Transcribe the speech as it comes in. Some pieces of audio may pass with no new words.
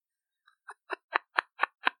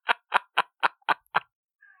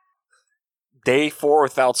day 4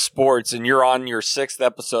 without sports, and you're on your 6th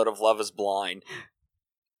episode of Love is Blind.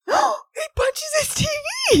 He punches his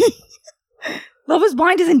TV! Love is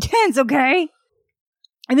Blind is intense, okay?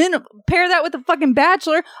 And then pair that with the fucking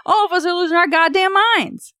Bachelor, all of us are losing our goddamn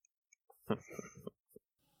minds.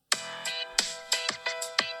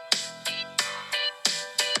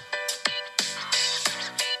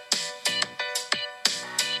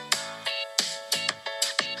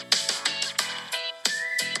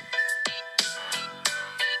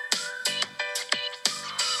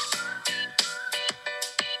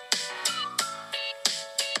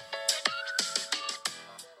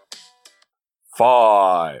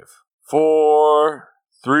 Five, 4,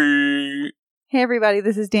 3, Hey everybody,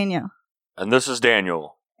 this is Danielle. and this is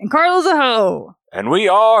Daniel. And Carla's a hoe. And we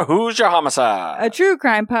are Who's Your Homicide? A true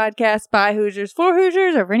crime podcast by Hoosiers for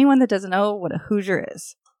Hoosiers, or for anyone that doesn't know what a Hoosier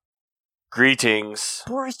is. Greetings.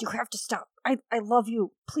 Boris, you have to stop. I love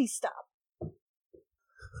you. Please stop.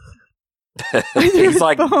 He's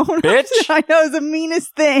like, bitch. I know, it's the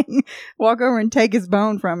meanest thing. Walk over and take his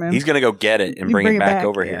bone from him. He's going to go get it and You bring it back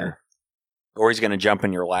over yeah. here. Or he's going to jump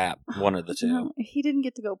in your lap. One of the two. No, he didn't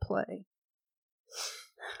get to go play.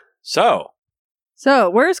 So,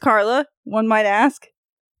 where's Carla? One might ask.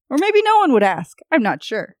 Or maybe no one would ask. I'm not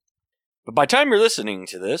sure. but by the time you're listening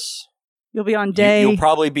to this, You'll be on day... you'll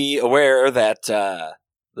probably be aware that the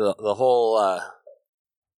whole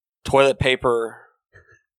toilet paper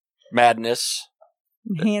madness,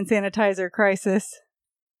 hand sanitizer crisis,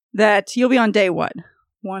 that you'll be on day what?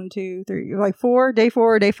 1, 2, 3, like 4, day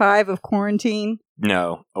 4 or day 5 of quarantine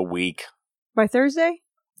no, a week. by Thursday?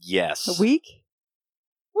 Yes. A week?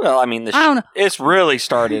 Well, I mean, I don't know. it's really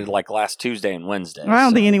started like last Tuesday and Wednesday. I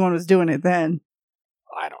don't think anyone was doing it then.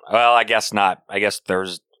 I don't know. Well, I guess not. I guess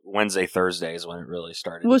Wednesday, Thursday is when it really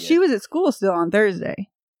started. Well, she was at school still on Thursday.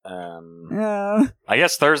 I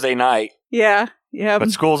guess Thursday night. Yeah. But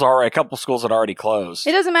a couple schools had already closed.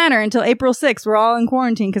 It doesn't matter until April 6th. We're all in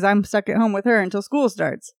quarantine because I'm stuck at home with her until school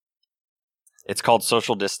starts. It's called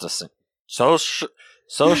social distancing.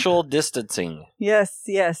 Social distancing. Yes.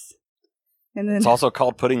 And then It's also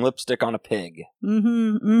called putting lipstick on a pig.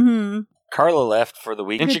 Mm-hmm. Carla left for the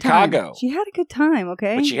week in Good Chicago. time. She had a good time,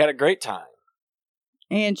 okay? But she had a great time.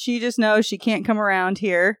 And she just knows she can't come around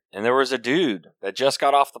here. And there was a dude that just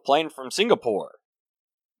got off the plane from Singapore.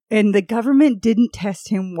 And the government didn't test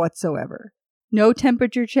him whatsoever. No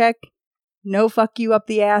temperature check. No fuck you up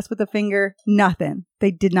the ass with a finger. Nothing.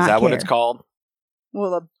 They did not Is that care. what it's called?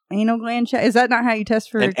 Well, a anal gland check. Is that not how you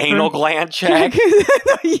test for An anal gland check?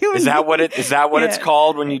 Is that what it's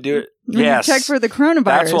called when you do it? When Yes. you check for the coronavirus.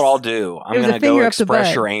 That's what I'll do. I'm There's a going to go finger up the express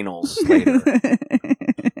butt. your anals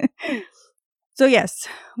later. So yes,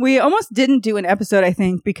 we almost didn't do an episode, I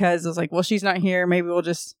think, because I was like, well, she's not here. Maybe we'll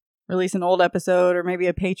just release an old episode or maybe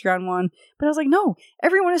a Patreon one. But I was like, no,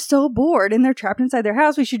 everyone is so bored and they're trapped inside their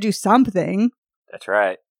house. We should do something. That's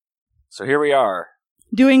right. So here we are.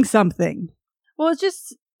 Doing something. Well, it's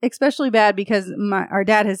just especially bad because our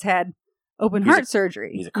dad has had open heart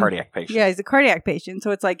surgery. He's a cardiac patient. Yeah, he's a cardiac patient. So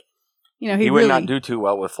it's like, he would not do too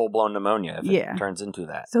well with full-blown pneumonia if it turns into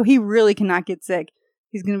that. So he really cannot get sick.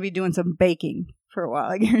 He's going to be doing some baking for a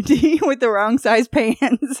while, I guarantee, with the wrong size pans.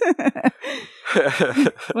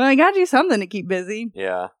 Well, I got to do something to keep busy.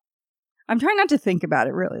 Yeah. I'm trying not to think about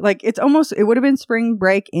it, really. Like, it would have been spring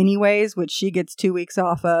break anyways, which she gets 2 weeks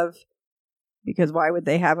off of. Because why would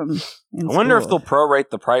they have them in I wonder school? if they'll prorate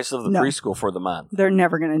the price of the No. preschool for the month. They're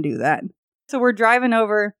never going to do that. So we're driving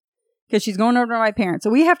over because she's going over to my parents. So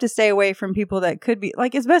we have to stay away from people that could be,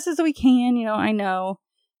 like, as best as we can. I know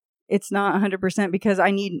it's not 100% because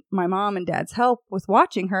I need my mom and dad's help with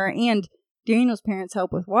watching her and Daniel's parents'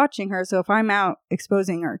 help with watching her. So if I'm out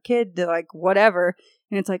exposing our kid to, like, whatever,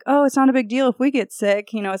 and it's like, oh, it's not a big deal if we get sick.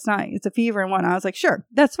 It's a fever and whatnot. I was like, sure,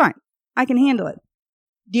 that's fine. I can handle it.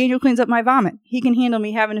 Daniel cleans up my vomit. He can handle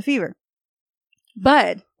me having a fever.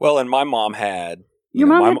 But Well, and my mom had... your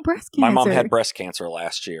mom had breast cancer. My mom had breast cancer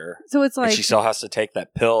last year. So it's like... And she still has to take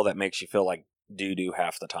that pill that makes you feel like doo-doo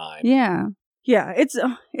half the time. Yeah. Yeah,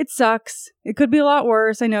 it sucks. It could be a lot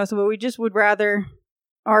worse, I know. So we just would rather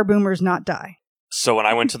our boomers not die. So when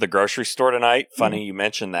I went to the grocery store tonight, funny you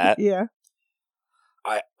mentioned that. Yeah.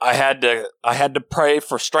 I had to pray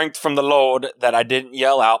for strength from the Lord that I didn't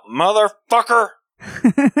yell out, motherfucker.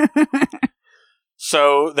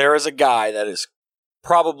 So there is a guy that is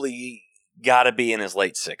probably got to be in his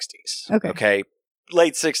late 60s. Okay.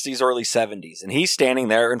 Late 60s, early 70s. And he's standing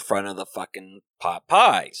there in front of the fucking pot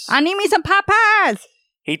pies. I need me some pot pies.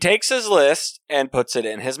 He takes his list and puts it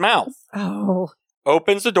in his mouth. Oh.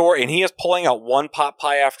 Opens the door, and he is pulling out one pot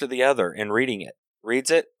pie after the other and reading it.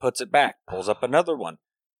 Reads it, puts it back, pulls up another one.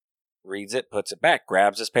 reads it, puts it back,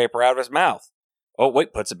 grabs his paper out of his mouth. Oh,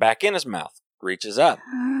 wait, puts it back in his mouth, reaches up,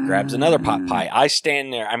 grabs another pot pie. I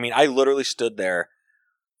stand there. I mean, I literally stood there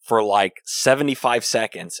for like 75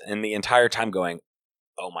 seconds and the entire time going,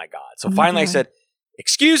 oh my God. So finally I said,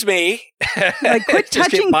 excuse me. Like, quit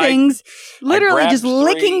touching things. Literally just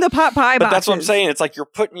licking the pot pie boxes. But that's what I'm saying. It's like you're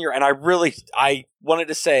putting your, and I wanted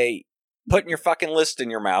to say, putting your fucking list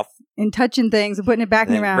in your mouth. And touching things and putting it back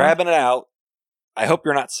in your mouth. Grabbing it out. I hope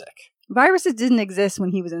you're not sick. Viruses didn't exist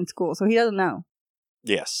when he was in school, so he doesn't know.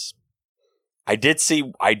 Yes. I did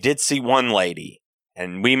see one lady,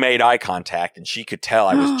 and we made eye contact, and she could tell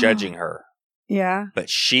I was judging her. Yeah. But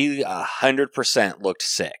she 100% looked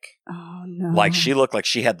sick. Oh, no. Like, she looked like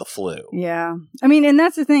she had the flu. Yeah. I mean, and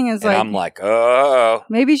that's the thing is, like... I'm like, oh.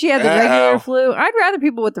 Maybe she had the regular flu. I'd rather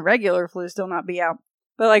people with the regular flu still not be out.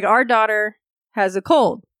 But, like, our daughter has a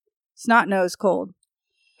cold. Snot-nosed cold.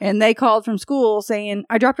 And they called from school saying...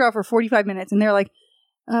 I dropped her off for 45 minutes, and they're like,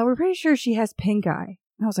 we're pretty sure she has pink eye.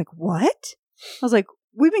 And I was like, what? I was like,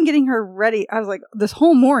 we've been getting her ready. I was like, this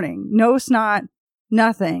whole morning, no snot,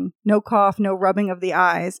 nothing, no cough, no rubbing of the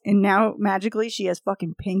eyes. And now, magically, she has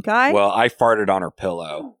fucking pink eye. Well, I farted on her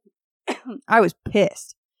pillow. I was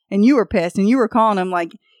pissed. And you were pissed. And you were calling them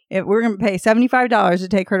like, if we're going to pay $75 to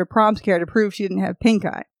take her to Prompt Care to prove she didn't have pink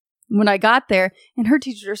eye. When I got there, and her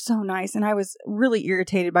teachers are so nice, and I was really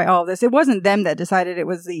irritated by all of this. It wasn't them that decided, it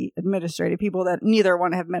was the administrative people that neither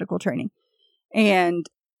want to have medical training. And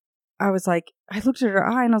I was like, I looked at her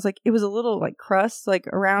eye, and I was like, it was a little like crust like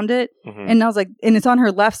around it. Mm-hmm. And I was like, and it's on her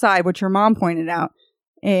left side, which her mom pointed out.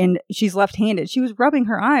 And she's left-handed. She was rubbing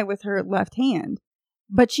her eye with her left hand,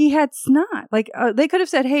 but she had snot. Like they could have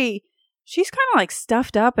said, hey, she's kind of like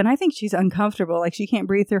stuffed up, and I think she's uncomfortable. Like she can't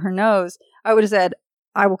breathe through her nose. I would have said,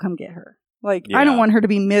 I will come get her. Like, yeah. I don't want her to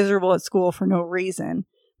be miserable at school for no reason.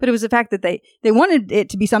 But it was the fact that they wanted it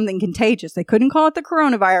to be something contagious. They couldn't call it the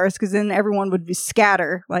coronavirus because then everyone would be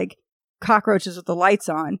scatter like cockroaches with the lights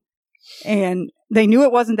on. And they knew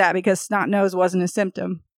it wasn't that because snot nose wasn't a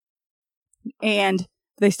symptom. And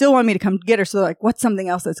they still wanted me to come get her. So they're like, what's something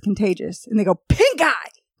else that's contagious? And they go, pink eye.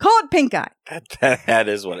 Call it pink eye. That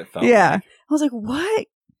is what it felt like. I was like, what?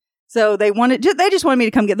 So they just wanted me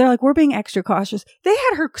to come get, they're like, we're being extra cautious. They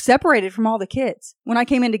had her separated from all the kids. When I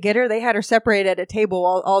came in to get her, they had her separated at a table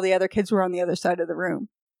while all the other kids were on the other side of the room.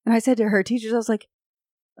 And I said to her teachers, I was like,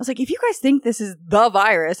 if you guys think this is the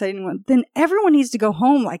virus, then everyone needs to go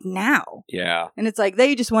home like now. Yeah. And it's like,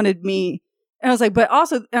 they just wanted me. And I was like, but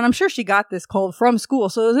also, and I'm sure she got this cold from school.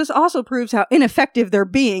 So this also proves how ineffective they're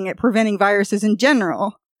being at preventing viruses in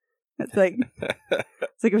general. It's like,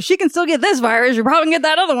 if she can still get this virus, you're probably going to get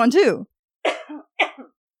that other one too.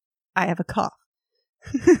 I have a cough.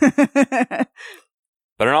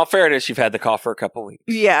 But in all fairness, you've had the cough for a couple weeks.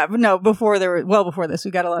 Yeah, but no, before this, we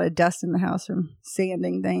got a lot of dust in the house from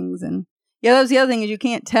sanding things. And yeah, that was the other thing is you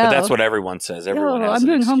can't tell. But that's what everyone says. Everyone has I'm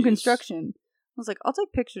doing excuse. Home construction. I was like, I'll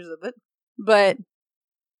take pictures of it. But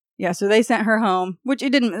yeah, so they sent her home, which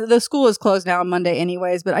the school is closed now on Monday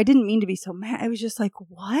anyways, but I didn't mean to be so mad. I was just like,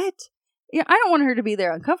 what? Yeah, I don't want her to be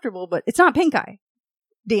there uncomfortable, but it's not pink eye.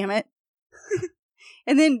 Damn it.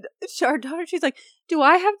 And then our daughter, she's like, do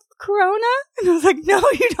I have corona? And I was like, no,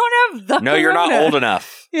 you don't have the corona. No, you're not old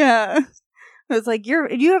enough. Yeah. I was like,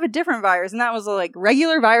 you have a different virus. And that was like,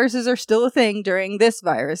 regular viruses are still a thing during this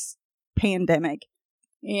virus pandemic.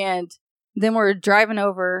 And then we're driving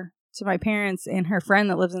over to my parents, and her friend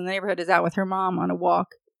that lives in the neighborhood is out with her mom on a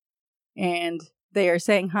walk, and they are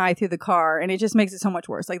saying hi through the car, and it just makes it so much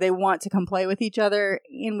worse. Like they want to come play with each other,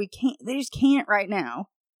 and they just can't right now.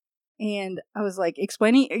 And I was like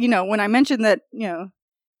explaining, when I mentioned that, Nina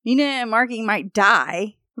and Marky might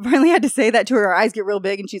die, I finally had to say that to her. Her eyes get real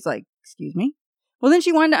big, and she's like, excuse me? Well, then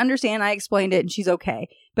she wanted to understand. I explained it, and she's okay.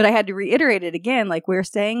 But I had to reiterate it again, like we're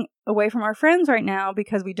staying away from our friends right now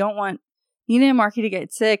because we don't want Nina and Marky to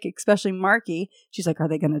get sick, especially Marky. She's like, are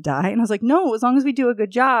they going to die? And I was like, no, as long as we do a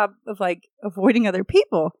good job of like avoiding other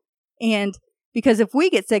people. And because if we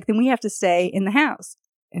get sick, then we have to stay in the house.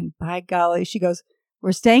 And by golly, she goes,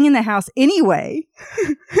 we're staying in the house anyway.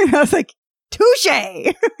 And I was like,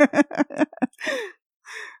 touche.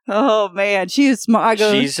 Oh man, she is smart.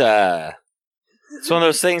 She's it's one of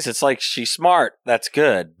those things. It's like she's smart. That's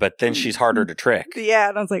good, but then she's harder to trick. Yeah,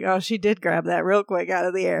 and I was like, oh, she did grab that real quick out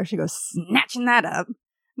of the air. She goes snatching that up, and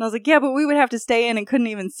I was like, yeah, but we would have to stay in and couldn't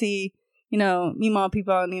even see, Mima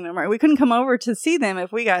people and we couldn't come over to see them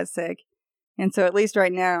if we got sick, and so at least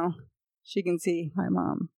right now, she can see my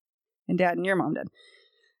mom and dad and your mom did,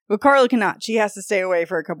 but Carla cannot. She has to stay away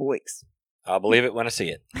for a couple weeks. I'll believe it when I see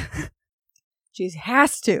it. She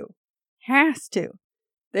has to.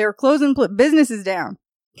 They are closing businesses down.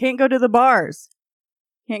 Can't go to the bars.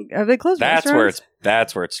 Have they closed restaurants?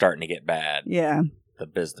 That's where it's starting to get bad. Yeah. The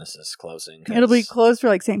business is closing. It'll be closed for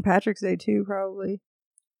like St. Patrick's Day too, probably.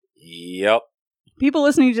 Yep. People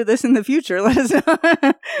listening to this in the future, let us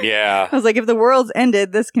know. Yeah. I was like, if the world's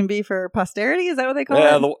ended, this can be for posterity? Is that what they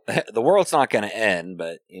call it? The world's not going to end,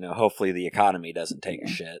 but, hopefully the economy doesn't take a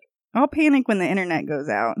shit. I'll panic when the internet goes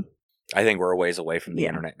out. I think we're a ways away from the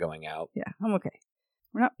internet going out. Yeah, I'm okay.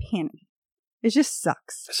 We're not panicking. It just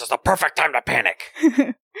sucks. This is the perfect time to panic.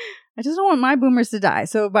 I just don't want my boomers to die.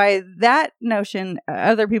 So by that notion,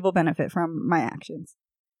 other people benefit from my actions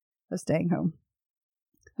of staying home.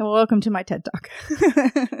 Well, welcome to my TED Talk.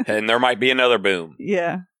 And there might be another boom.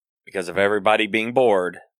 Yeah. Because of everybody being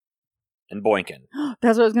bored and boinking.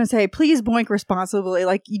 That's what I was going to say. Please boink responsibly.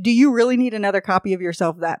 Like, do you really need another copy of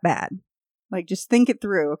yourself that bad? Like, just think it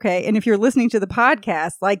through, okay? And if you're listening to the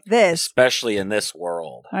podcast like this. Especially in this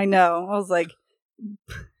world. I know. I was like,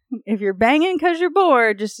 if you're banging because you're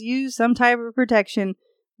bored, just use some type of protection.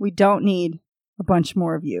 We don't need a bunch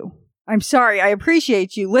more of you. I'm sorry. I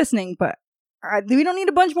appreciate you listening, but we don't need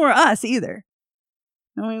a bunch more of us either.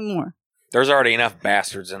 No more. There's already enough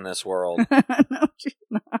bastards in this world. No, she's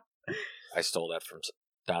not. I stole that from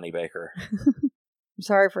Donnie Baker. I'm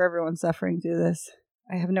sorry for everyone suffering through this.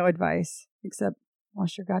 I have no advice except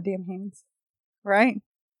wash your goddamn hands. Right?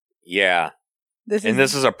 Yeah. This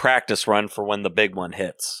is a practice run for when the big one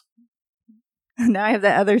hits. Now I have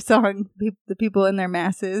that other song, the people in their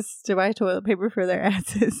masses to buy toilet paper for their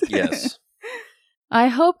asses. Yes. I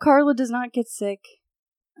hope Carla does not get sick.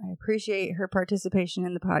 I appreciate her participation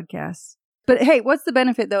in the podcast. But hey, what's the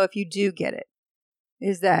benefit though if you do get it?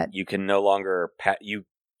 Is that you can no longer you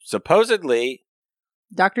supposedly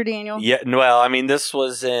Dr. Daniel? Yeah, well, I mean this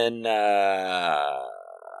was in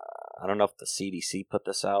I don't know if the CDC put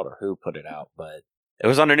this out or who put it out, but it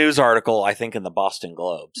was on a news article, I think in the Boston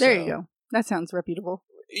Globe. There you go. That sounds reputable.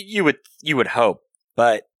 You would hope,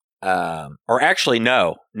 but or actually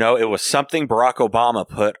no, it was something Barack Obama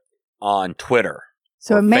put on Twitter.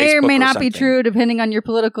 So it may or may not be true depending on your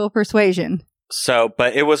political persuasion. So,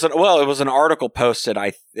 but it was an article posted.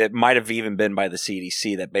 It might have even been by the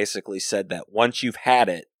CDC that basically said that once you've had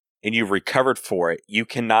it and you've recovered for it, you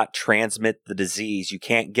cannot transmit the disease. You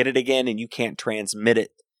can't get it again, and you can't transmit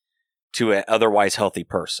it to an otherwise healthy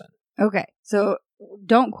person. Okay, so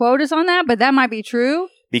don't quote us on that, but that might be true.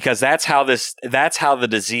 Because that's how the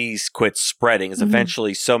disease quits spreading. Is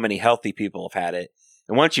eventually so many healthy people have had it,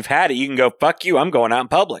 and once you've had it, you can go fuck you. I'm going out in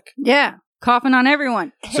public. Yeah, coughing on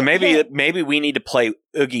everyone. So maybe we need to play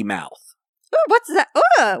Oogie Mouth. Ooh, what's that?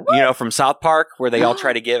 What? From South Park, where they all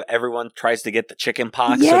everyone tries to get the chicken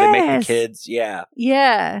pox, so they make the kids. Yeah,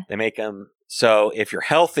 yeah. They make them. So if you're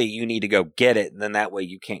healthy, you need to go get it, and then that way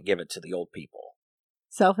you can't give it to the old people.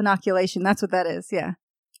 Self-inoculation. That's what that is. Yeah.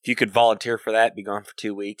 If you could volunteer for that, be gone for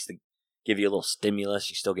 2 weeks, to give you a little stimulus,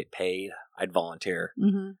 you still get paid. I'd volunteer.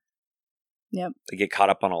 Mm-hmm. Yep. They get caught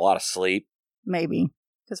up on a lot of sleep. Maybe.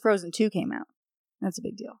 Because Frozen 2 came out. That's a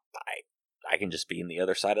big deal. I can just be in the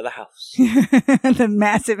other side of the house. The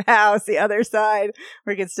massive house, the other side,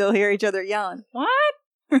 where you can still hear each other yelling. What?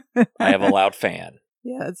 I have a loud fan.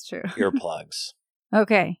 Yeah, that's true. Earplugs.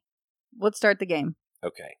 Okay. Let's start the game.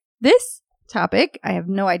 Okay. This topic, I have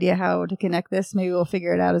no idea how to connect this. Maybe we'll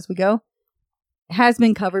figure it out as we go. Has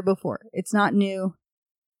been covered before. It's not new,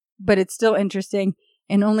 but it's still interesting.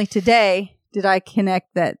 And only today did I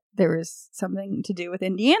connect that there was something to do with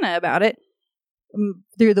Indiana about it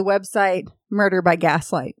through the website Murder by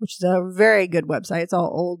Gaslight, which is a very good website. It's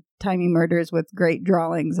all old-timey murders with great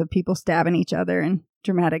drawings of people stabbing each other and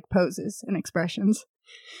dramatic poses and expressions.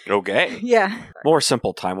 Okay. Yeah. More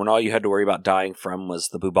simple time when all you had to worry about dying from was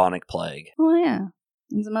the bubonic plague. Oh, yeah.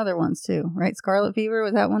 And some other ones, too, right? Scarlet fever,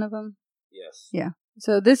 was that one of them? Yes. Yeah.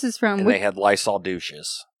 So this is from... And they had Lysol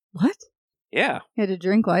douches. What? Yeah. You had to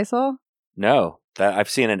drink Lysol? No. I've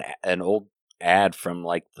seen an old ad from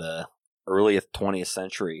like the early 20th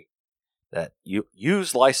century that you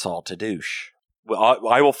use Lysol to douche. Well,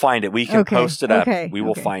 I will find it. We can post it up. We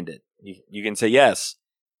will find it. You can say, yes,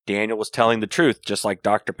 Daniel was telling the truth, just like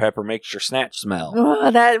Dr. Pepper makes your snatch smell.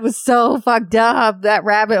 Oh, that was so fucked up, that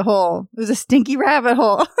rabbit hole. It was a stinky rabbit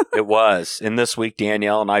hole. It was. And this week,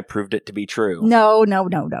 Danielle and I proved it to be true. No.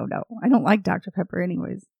 I don't like Dr. Pepper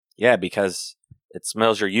anyways. Yeah, because it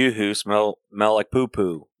smells your yoo-hoo smell like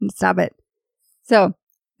poo-poo. Stop it. So,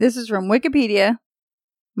 this is from Wikipedia,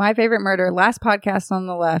 My Favorite Murder, Last Podcast on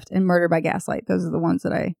the Left, and Murder by Gaslight. Those are the ones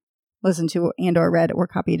that I listened to and or read or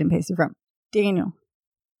copied and pasted from.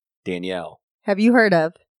 Danielle. Have you heard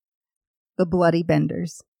of the Bloody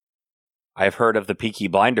Benders? I've heard of the Peaky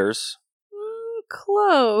Blinders.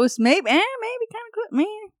 Close. Maybe kind of close.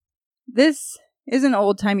 This is an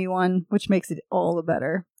old-timey one, which makes it all the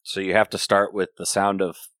better. So you have to start with the sound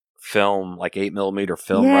of film, like 8mm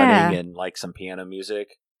film running and like some piano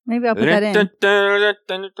music. Maybe I'll put that in.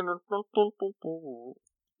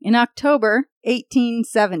 In October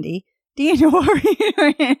 1870, Daniel, what were you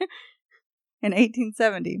doing? In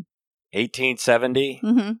 1870. 1870?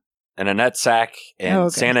 Mm-hmm. And a nutsack in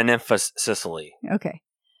Santa Nympha, Sicily. Okay.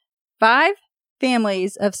 5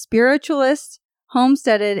 families of spiritualists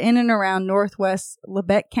homesteaded in and around northwest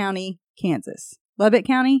Lubbock County, Kansas. Lubbock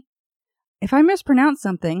County? If I mispronounce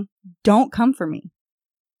something, don't come for me.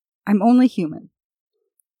 I'm only human.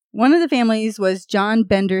 One of the families was John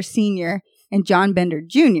Bender Sr. and John Bender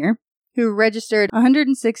Jr., who registered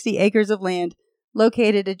 160 acres of land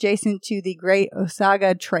located adjacent to the Great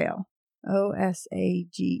Osage Trail.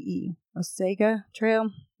 O-S-A-G-E. Osage Trail?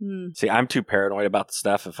 See, I'm too paranoid about the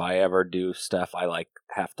stuff. If I ever do stuff, I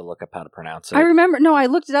have to look up how to pronounce it. I remember. No, I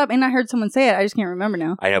looked it up and I heard someone say it. I just can't remember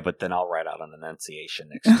now. I know, but then I'll write out an enunciation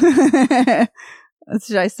next time.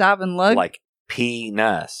 Should I stop and look? Like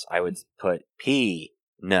P-nus. I would put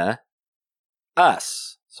P-n-us.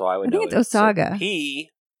 So I would know it's Osage.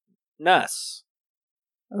 P-nus.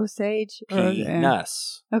 Osage?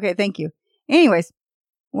 P-nus. Okay, thank you. Anyways,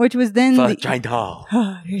 which was then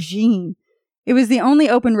regime. It was the only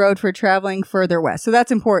open road for traveling further west. So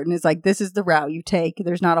that's important. It's like, this is the route you take.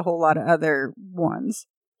 There's not a whole lot of other ones.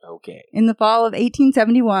 Okay. In the fall of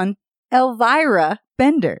 1871, Elvira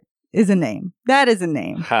Bender is a name. That is a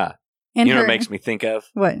name. Huh. And you know what it makes me think of?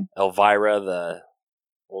 What? Elvira,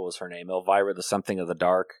 what was her name? Elvira, the something of the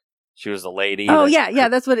dark. She was the lady. Oh, yeah,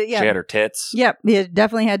 that's what it, yeah. She had her tits. Yep, it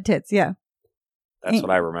definitely had tits, yeah. That's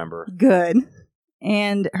what I remember. Good.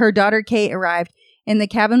 And her daughter Kate arrived, and the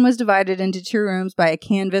cabin was divided into 2 rooms by a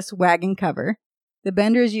canvas wagon cover. The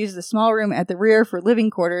Benders used the small room at the rear for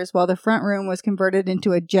living quarters, while the front room was converted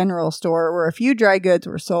into a general store where a few dry goods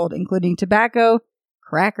were sold, including tobacco,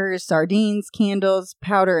 crackers, sardines, candles,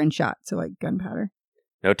 powder, and shot. So like gunpowder.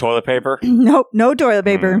 No toilet paper? Nope, no toilet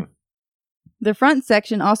paper. The front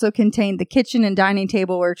section also contained the kitchen and dining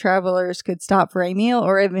table where travelers could stop for a meal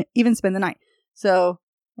or even spend the night. So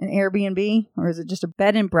an Airbnb, or is it just a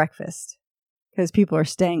bed and breakfast? Because people are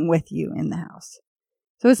staying with you in the house.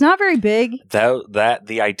 So it's not very big.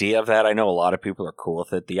 The idea of that, I know a lot of people are cool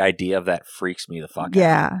with it. The idea of that freaks me the fuck out.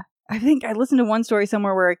 Yeah. I think I listened to one story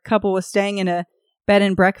somewhere where a couple was staying in a bed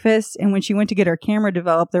and breakfast, and when she went to get her camera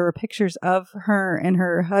developed, there were pictures of her and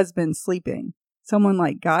her husband sleeping. Someone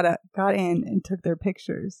got in and took their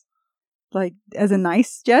pictures. Like, as a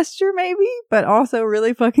nice gesture, maybe, but also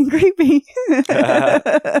really fucking creepy.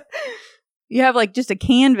 You have just a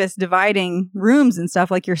canvas dividing rooms and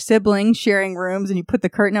stuff, like your siblings sharing rooms, and you put the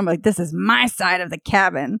curtain up, like, this is my side of the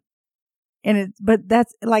cabin. But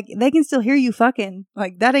that's they can still hear you fucking.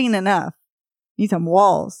 Like, that ain't enough. You need some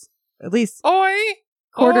walls. At least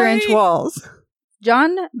quarter-inch walls.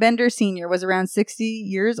 John Bender Sr. was around 60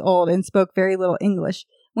 years old and spoke very little English.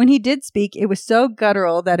 When he did speak, it was so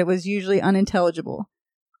guttural that it was usually unintelligible.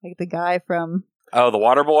 Like the guy from... Oh, the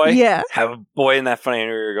water boy? Yeah. Have a boy in that funny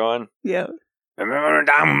area you're going? Yeah. I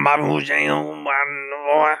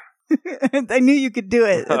knew you could do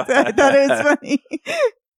it. I thought it was funny.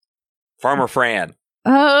 Farmer Fran.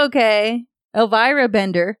 Oh, okay. Elvira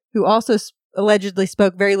Bender, who also allegedly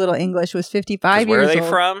spoke very little English, was 55 years old. Where are they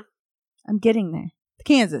from? I'm getting there.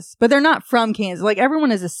 Kansas. But they're not from Kansas. Like,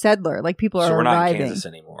 everyone is a settler. Like, people are arriving. So we're not in Kansas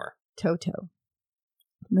anymore. Toto.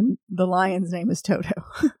 The lion's name is Toto.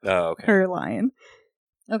 Oh, okay. Her lion.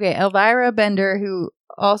 Okay, Elvira Bender, who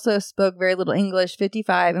also spoke very little English,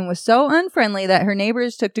 55, and was so unfriendly that her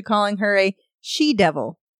neighbors took to calling her a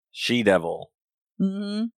she-devil. She-devil.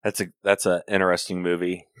 Mm-hmm. That's a interesting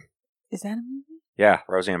movie. Is that a movie? Yeah,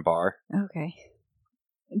 Roseanne Barr. Okay.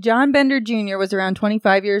 John Bender Jr. was around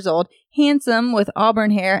 25 years old, handsome with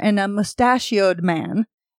auburn hair and a mustachioed man,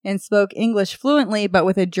 and spoke English fluently but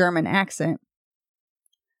with a German accent.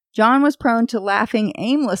 John was prone to laughing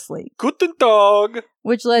aimlessly. Guten Tag!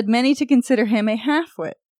 Which led many to consider him a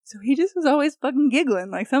half-wit. So he just was always fucking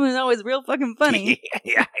giggling, like something's always real fucking funny.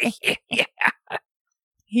 Yeah.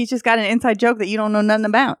 He's just got an inside joke that you don't know nothing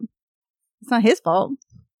about. It's not his fault.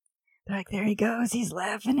 They're like, there he goes, he's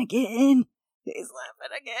laughing again. He's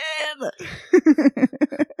laughing again.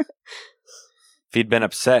 If he'd been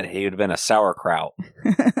upset, he would have been a sauerkraut.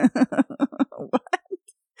 What?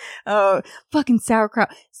 Oh, fucking sauerkraut.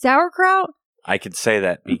 Sauerkraut? I could say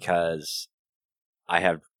that because I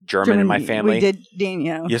have German in my family. We did,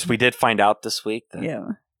 Daniel. Yes, we did find out this week. Yeah.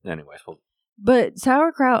 Anyways. But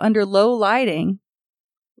sauerkraut under low lighting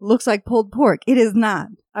looks like pulled pork. It is not.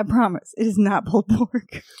 I promise. It is not pulled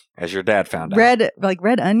pork. As your dad found out.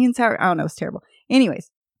 Red onion sour. I don't know. It's terrible.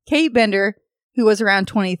 Anyways, Kate Bender, who was around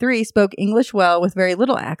 23, spoke English well with very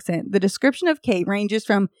little accent. The description of Kate ranges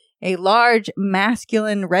from a large,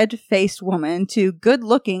 masculine, red-faced woman to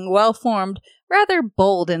good-looking, well-formed, rather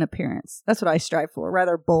bold in appearance. That's what I strive for,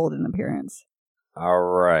 rather bold in appearance. All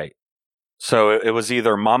right. So it was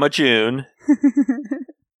either Mama June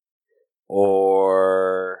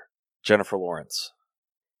or Jennifer Lawrence.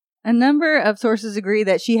 A number of sources agree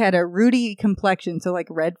that she had a ruddy complexion, so like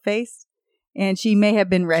red-faced, and she may have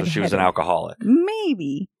been redheaded. So she was an alcoholic.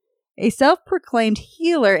 Maybe. A self-proclaimed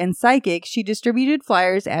healer and psychic, she distributed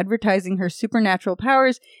flyers advertising her supernatural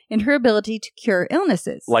powers and her ability to cure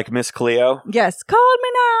illnesses. Like Miss Cleo? Yes, call me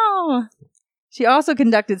now! She also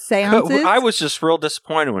conducted seances. I was just real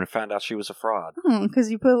disappointed when I found out she was a fraud. Because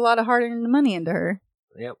you put a lot of hard-earned money into her.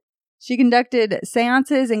 Yep. She conducted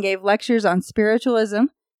seances and gave lectures on spiritualism.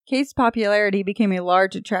 Kate's popularity became a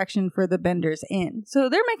large attraction for the Benders Inn. So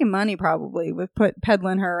they're making money probably with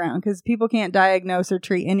peddling her around because people can't diagnose or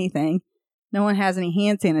treat anything. No one has any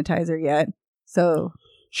hand sanitizer yet. So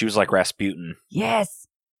she was like Rasputin. Yes.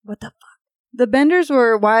 What the fuck? The Benders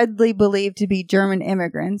were widely believed to be German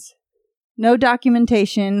immigrants. No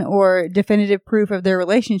documentation or definitive proof of their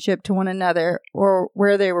relationship to one another or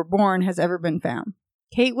where they were born has ever been found.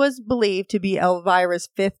 Kate was believed to be Elvira's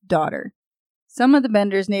fifth daughter. Some of the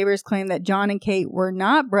Benders' neighbors claim that John and Kate were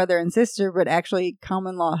not brother and sister, but actually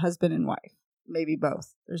common law husband and wife. Maybe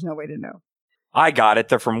both. There's no way to know. I got it.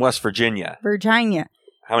 They're from West Virginia. Virginia.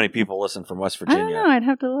 How many people listen from West Virginia? I don't know. I'd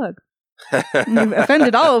have to look. You've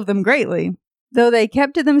offended all of them greatly. Though they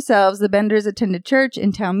kept to themselves, the Benders attended church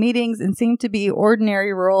and town meetings and seemed to be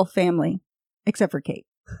ordinary rural family. Except for Kate.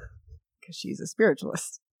 Because she's a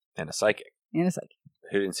spiritualist. And a psychic.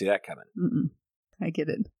 Who didn't see that coming? I get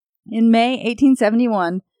it. In May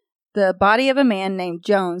 1871, the body of a man named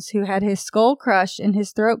Jones, who had his skull crushed and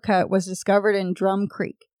his throat cut, was discovered in Drum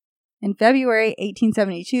Creek. In February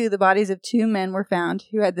 1872, the bodies of two men were found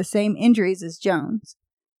who had the same injuries as Jones.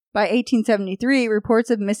 By 1873,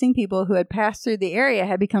 reports of missing people who had passed through the area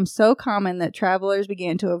had become so common that travelers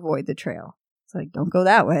began to avoid the trail. It's like, don't go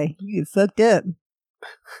that way. You get fucked up.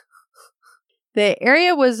 The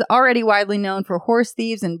area was already widely known for horse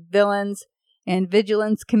thieves and villains, and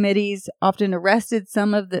vigilance committees often arrested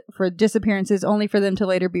for disappearances only for them to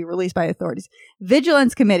later be released by authorities.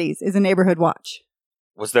 Vigilance committees is a neighborhood watch.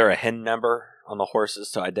 Was there a HIN number on the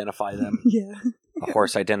horses to identify them? Yeah. A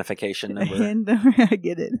horse identification number? A HIN number? I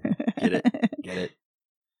get it. Get it.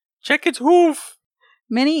 Check its hoof!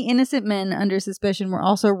 Many innocent men under suspicion were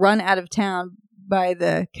also run out of town by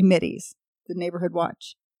the committees, the neighborhood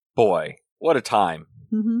watch. Boy, what a time.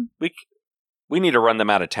 Mm-hmm. We need to run them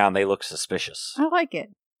out of town. They look suspicious. I like it.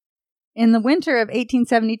 In the winter of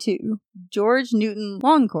 1872, George Newton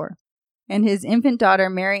Longcore and his infant daughter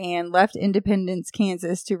Mary Ann left Independence,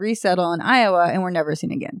 Kansas to resettle in Iowa and were never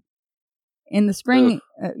seen again. In the spring,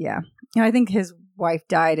 and I think his wife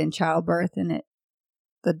died in childbirth, and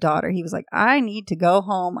the daughter, he was like, I need to go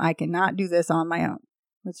home. I cannot do this on my own,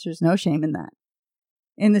 which there's no shame in that.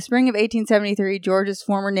 In the spring of 1873, George's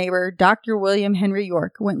former neighbor, Dr. William Henry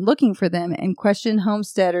York, went looking for them and questioned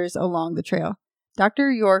homesteaders along the trail.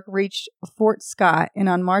 Dr. York reached Fort Scott and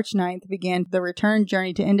on March 9th began the return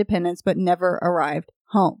journey to Independence but never arrived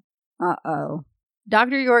home. Uh-oh.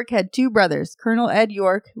 Dr. York had two brothers, Colonel Ed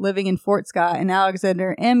York, living in Fort Scott, and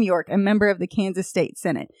Alexander M. York, a member of the Kansas State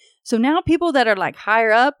Senate. So now people that are like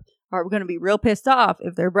higher up are going to be real pissed off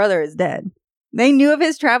if their brother is dead. They knew of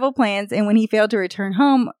his travel plans, and when he failed to return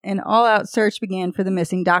home, an all-out search began for the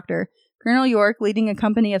missing doctor. Colonel York, leading a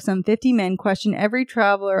company of some 50 men, questioned every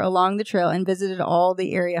traveler along the trail and visited all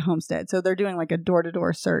the area homesteads. So they're doing like a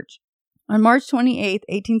door-to-door search. On March 28,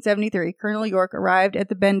 1873, Colonel York arrived at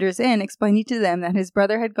the Benders Inn, explaining to them that his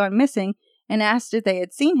brother had gone missing and asked if they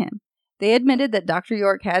had seen him. They admitted that Dr.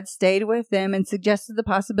 York had stayed with them and suggested the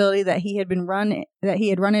possibility that he had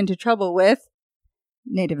run into trouble with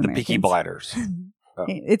Native Americans. The Peaky Blinders. Oh.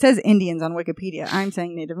 It says Indians on Wikipedia. I'm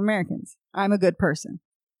saying Native Americans. I'm a good person.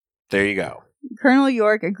 There you go. Colonel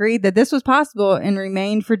York agreed that this was possible and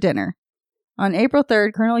remained for dinner. On April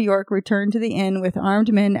 3rd, Colonel York returned to the inn with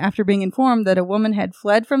armed men after being informed that a woman had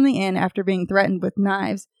fled from the inn after being threatened with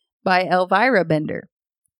knives by Elvira Bender.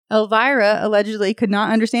 Elvira allegedly could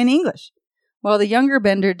not understand English, while the younger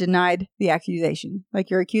Bender denied the accusation. Like,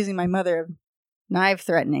 you're accusing my mother of knife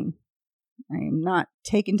threatening. I am not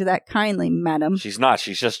taken to that kindly, madam. She's not.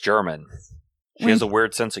 She's just German. She has a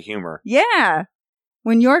weird sense of humor. Yeah.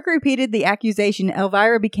 When York repeated the accusation,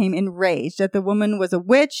 Elvira became enraged that the woman was a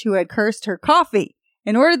witch who had cursed her coffee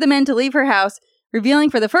and ordered the men to leave her house, revealing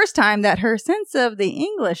for the first time that her sense of the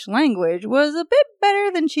English language was a bit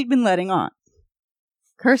better than she'd been letting on.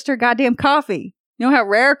 Cursed her goddamn coffee. You know how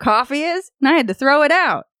rare coffee is? And I had to throw it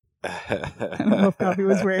out. I don't know if coffee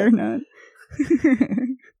was rare or not.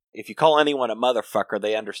 If you call anyone a motherfucker,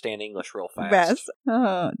 they understand English real fast. Best.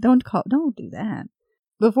 Don't do that.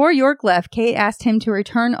 Before York left, Kate asked him to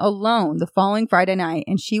return alone the following Friday night,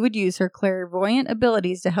 and she would use her clairvoyant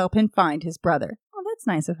abilities to help him find his brother. Oh, that's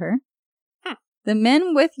nice of her. The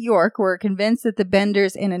men with York were convinced that the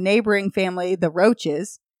Benders and a neighboring family, the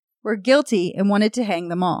Roaches, were guilty and wanted to hang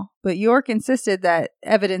them all. But York insisted that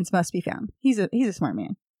evidence must be found. He's a smart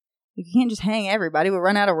man. You can't just hang everybody. We'll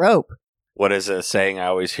run out of rope. What is a saying I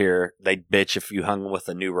always hear? They'd bitch if you hung with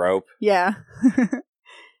a new rope. Yeah.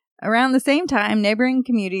 Around the same time, neighboring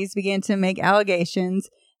communities began to make allegations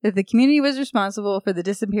that the community was responsible for the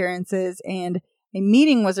disappearances, and a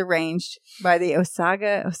meeting was arranged by the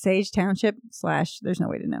Osage Township / there's no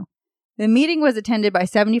way to know. The meeting was attended by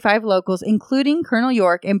 75 locals, including Colonel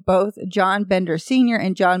York and both John Bender Sr.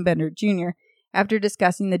 and John Bender Jr., after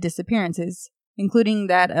discussing the disappearances, including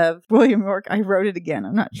that of William York. I wrote it again.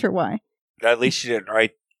 I'm not sure why. At least you didn't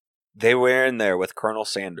write. They were in there with Colonel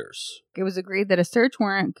Sanders. It was agreed that a search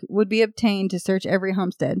warrant would be obtained to search every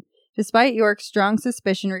homestead. Despite York's strong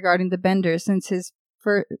suspicion regarding the Benders since his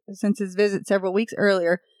visit several weeks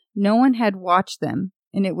earlier, no one had watched them,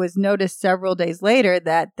 and it was noticed several days later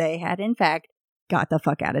that they had, in fact, got the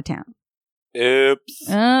fuck out of town. Oops.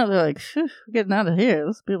 They're like, we're getting out of here.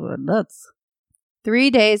 Those people are nuts. 3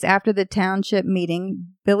 days after the township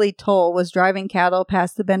meeting, Billy Toll was driving cattle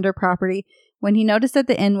past the Bender property when he noticed that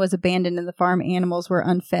the inn was abandoned and the farm animals were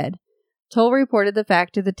unfed. Toll reported the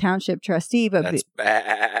fact to the township trustee, but that's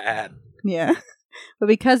bad. Yeah. But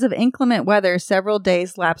because of inclement weather, several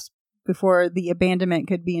days lapsed before the abandonment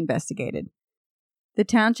could be investigated. The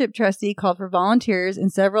township trustee called for volunteers,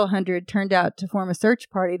 and several hundred turned out to form a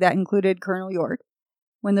search party that included Colonel York.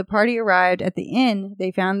 When the party arrived at the inn,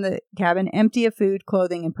 they found the cabin empty of food,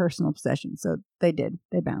 clothing, and personal possessions. So they did.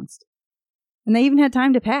 They bounced. And they even had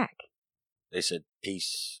time to pack. They said,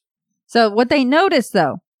 peace. So what they noticed,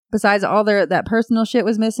 though, besides all that personal shit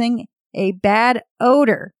was missing, a bad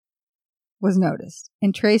odor was noticed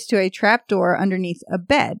and traced to a trap door underneath a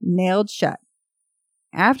bed, nailed shut.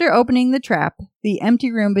 After opening the trap, the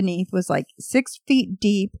empty room beneath was like 6 feet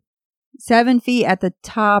deep, 7 feet at the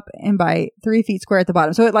top, and by 3 feet square at the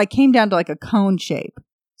bottom. So it like came down to like a cone shape.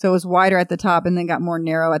 So it was wider at the top and then got more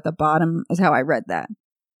narrow at the bottom, is how I read that.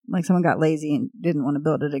 Like someone got lazy and didn't want to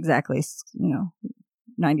build it exactly,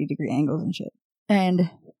 90-degree angles and shit. And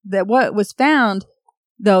that what was found,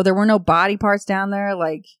 though there were no body parts down there,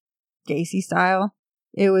 like Gacy style.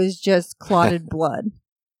 It was just clotted blood.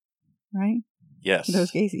 Right? Yes.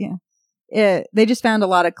 Those Gacy, yeah. They just found a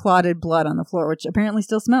lot of clotted blood on the floor, which apparently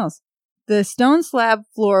still smells. The stone slab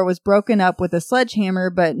floor was broken up with a sledgehammer,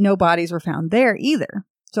 but no bodies were found there either.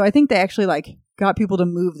 So I think they actually got people to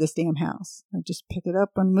move this damn house. Like just pick it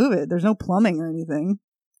up and move it. There's no plumbing or anything.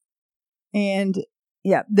 And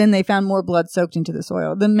then they found more blood soaked into the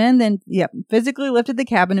soil. The men then physically lifted the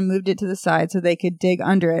cabin and moved it to the side so they could dig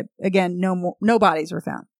under it. Again, no bodies were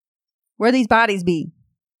found. Where these bodies be?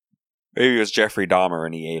 Maybe it was Jeffrey Dahmer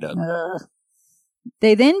and he ate them.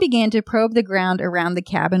 They then began to probe the ground around the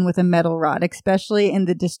cabin with a metal rod, especially in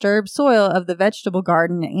the disturbed soil of the vegetable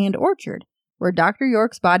garden and orchard, where Dr.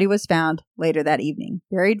 York's body was found later that evening,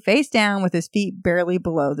 buried face down with his feet barely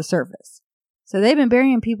below the surface. So they've been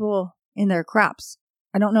burying people in their crops.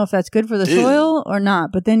 I don't know if that's good for the soil or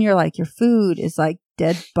not, but then you're like, your food is like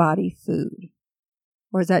dead body food.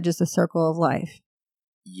 Or is that just a circle of life?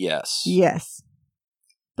 Yes. Yes.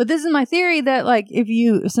 But this is my theory that if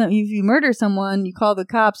you murder someone, you call the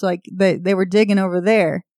cops, they were digging over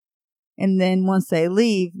there. And then once they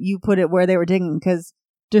leave, you put it where they were digging, because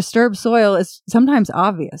disturbed soil is sometimes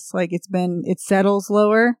obvious. It settles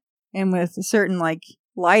lower, and with certain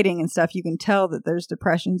lighting and stuff, you can tell that there's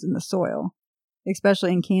depressions in the soil,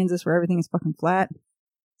 especially in Kansas where everything is fucking flat.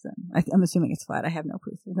 So I'm assuming it's flat. I have no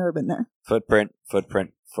proof. I've never been there. Footprint.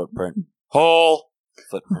 Hole.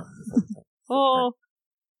 Footprint. Hole.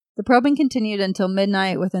 The probing continued until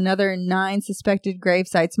midnight with another 9 suspected grave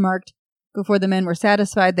sites marked. Before the men were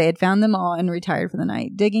satisfied, they had found them all and retired for the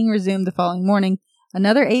night. Digging resumed the following morning.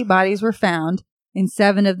 Another 8 bodies were found in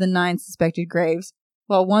 7 of the 9 suspected graves,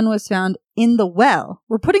 while 1 was found in the well.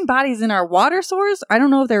 We're putting bodies in our water source? I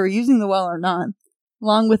don't know if they were using the well or not.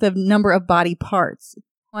 Along with a number of body parts.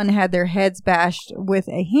 1 had their heads bashed with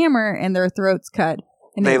a hammer and their throats cut.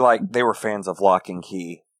 And they were fans of Lock and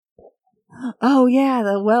Key. Oh, yeah,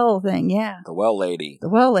 the well thing, yeah. The well lady. The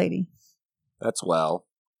well lady. That's well.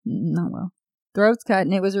 Not well. Throats cut,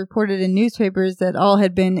 and it was reported in newspapers that all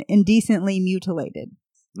had been indecently mutilated.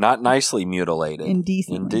 Not nicely mutilated.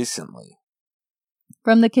 Indecently.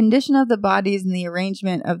 From the condition of the bodies and the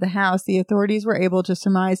arrangement of the house, the authorities were able to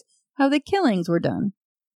surmise how the killings were done.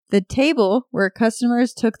 The table where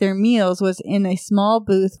customers took their meals was in a small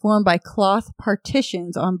booth formed by cloth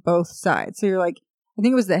partitions on both sides. So you're like, I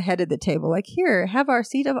think it was the head of the table. Like, here, have our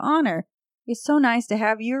seat of honor. It's so nice to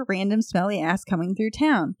have your random smelly ass coming through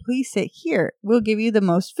town. Please sit here. We'll give you the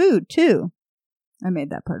most food, too. I made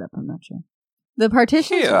that part up. I'm not sure. The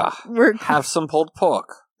partitions were... Have some pulled pork.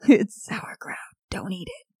 It's sauerkraut. Don't eat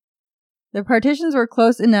it. The partitions were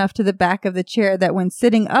close enough to the back of the chair that when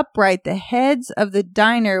sitting upright, the heads of the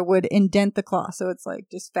diner would indent the cloth. So it's like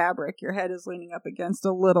just fabric. Your head is leaning up against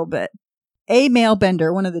a little bit. A male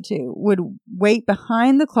bender, one of the two, would wait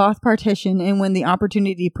behind the cloth partition, and when the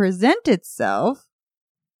opportunity presented itself,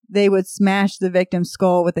 they would smash the victim's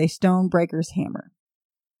skull with a stone breaker's hammer.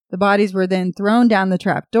 The bodies were then thrown down the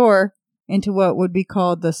trap door into what would be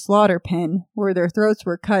called the slaughter pen, where their throats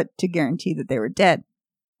were cut to guarantee that they were dead.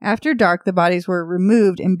 After dark, the bodies were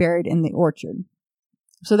removed and buried in the orchard.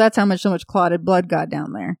 So that's how so much clotted blood got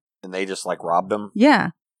down there. And they just robbed them? Yeah.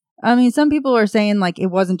 I mean, some people are saying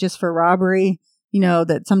it wasn't just for robbery,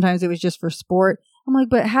 that sometimes it was just for sport. I'm like,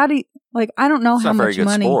 but how do you, I don't know how much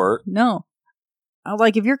money. Sport. No.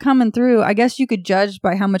 If you're coming through, I guess you could judge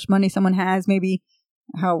by how much money someone has, maybe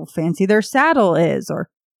how fancy their saddle is, or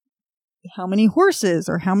how many horses,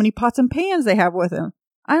 or how many pots and pans they have with them.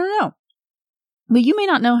 I don't know. But you may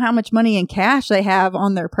not know how much money in cash they have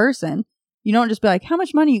on their person. You don't just be like, how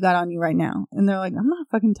much money you got on you right now? And they're like, I'm not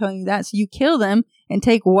fucking telling you that. So you kill them and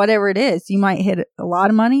take whatever it is. You might hit a lot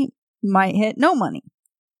of money, you might hit no money.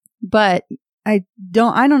 But I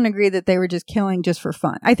don't agree that they were just killing just for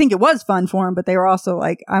fun. I think it was fun for them, but they were also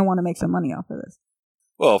like, I want to make some money off of this.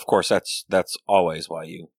 Well, of course, that's always why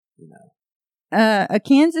you know. A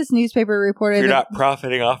Kansas newspaper reported if you're not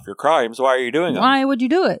profiting off your crimes, why are you doing them? Why would you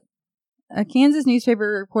do it? A Kansas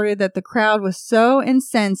newspaper reported that the crowd was so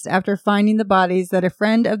incensed after finding the bodies that a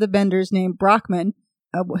friend of the Benders named Brockman,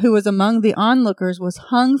 who was among the onlookers, was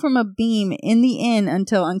hung from a beam in the inn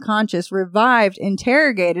until unconscious, revived,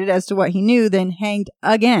 interrogated as to what he knew, then hanged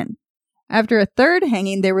again. After a third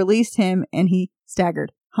hanging, they released him and he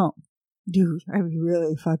staggered home. Dude, I was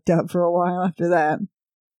really fucked up for a while after that.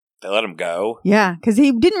 They let him go? Yeah, because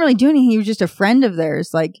he didn't really do anything. He was just a friend of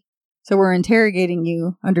theirs. So we're interrogating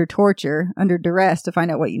you under torture, under duress to find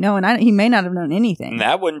out what you know. And he may not have known anything. And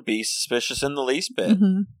that wouldn't be suspicious in the least bit.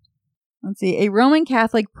 Mm-hmm. Let's see. A Roman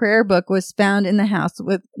Catholic prayer book was found in the house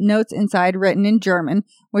with notes inside written in German,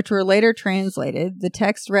 which were later translated. The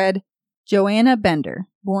text read, Joanna Bender,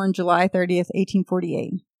 born July 30th,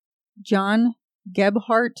 1848. John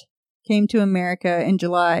Gebhardt came to America in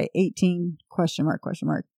July 18... ?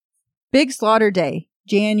 Big Slaughter Day,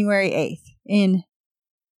 January 8th, in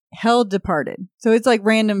Hell Departed. So it's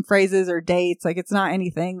random phrases or dates. It's not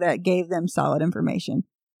anything that gave them solid information.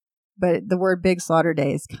 But the word Big Slaughter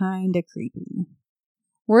Day is kind of creepy.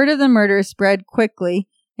 Word of the murder spread quickly,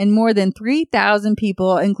 and more than 3,000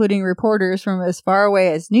 people, including reporters from as far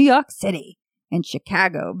away as New York City and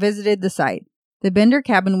Chicago, visited the site. The Bender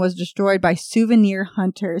cabin was destroyed by souvenir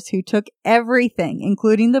hunters who took everything,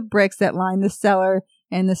 including the bricks that lined the cellar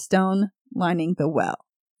and the stone lining the well.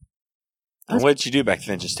 And what did you do back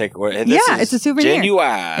then? Just take it away? It's a souvenir. Genuine.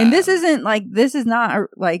 And this isn't this is not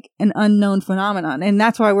an unknown phenomenon. And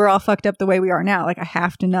that's why we're all fucked up the way we are now. I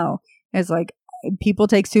have to know. It's people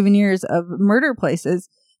take souvenirs of murder places.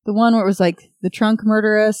 The one where it was the trunk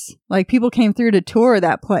murderous, people came through to tour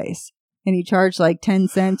that place. And he charged 10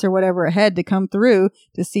 cents or whatever a head to come through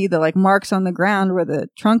to see the marks on the ground where the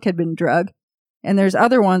trunk had been drug. And there's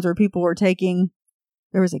other ones where people were taking...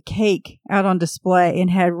 There was a cake out on display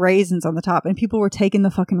and had raisins on the top, and people were taking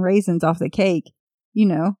the fucking raisins off the cake,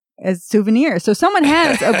 as souvenirs. So someone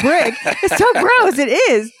has a brick. It's so gross. It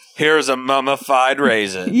is. Here's a mummified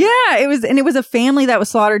raisin. Yeah, it was a family that was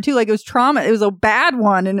slaughtered too. It was trauma. It was a bad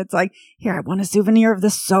one, and it's here, I want a souvenir of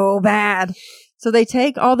this so bad. So they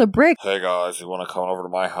take all the bricks. Hey guys, you want to come over to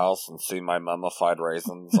my house and see my mummified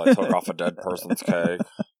raisins I took off a dead person's cake?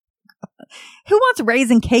 Who wants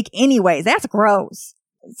raisin cake anyways? That's gross.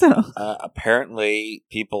 So apparently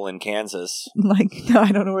people in Kansas no,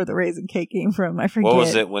 I don't know where the raisin cake came from. I forget. What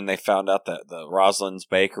was it when they found out that the Rosalind's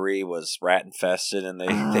bakery was rat infested and these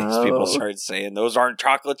people started saying those aren't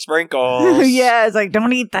chocolate sprinkles? Yeah, it's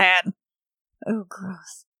don't eat that. Oh,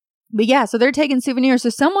 gross. But yeah, so they're taking souvenirs. So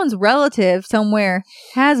someone's relative somewhere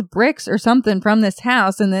has bricks or something from this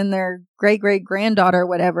house, and then their great-great-granddaughter or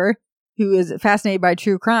whatever, who is fascinated by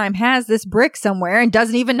true crime, has this brick somewhere and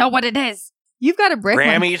doesn't even know what it is. You've got a brick.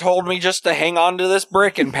 Grammy told me just to hang on to this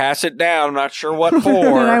brick and pass it down. I'm not sure what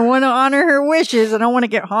for. And I want to honor her wishes. I don't want to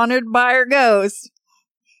get haunted by her ghost.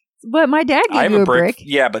 But my dad gave you a brick.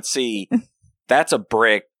 Yeah, but see, that's a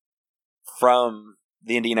brick from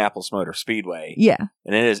the Indianapolis Motor Speedway. Yeah.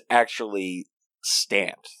 And it is actually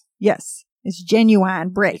stamped. Yes. It's genuine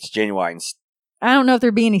brick. It's genuine. I don't know if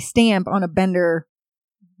there'd be any stamp on a Bender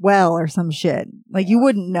well or some shit. Like, you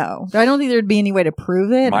wouldn't know. I don't think there'd be any way to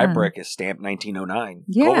prove it. My brick is stamped 1909.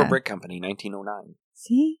 Yeah. Culver Brick Company, 1909.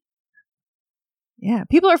 See? Yeah.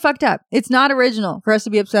 People are fucked up. It's not original for us to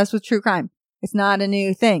be obsessed with true crime. It's not a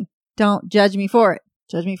new thing. Don't judge me for it.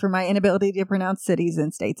 Judge me for my inability to pronounce cities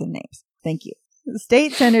and states and names. Thank you. The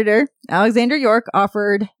state senator, Alexander York,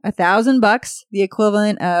 offered $1,000, the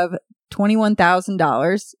equivalent of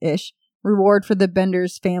 $21,000-ish, reward for the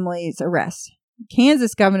Bender's family's arrest.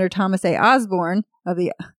 Kansas Governor Thomas A. Osborne of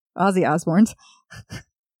the Ozzy Osbournes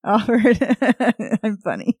offered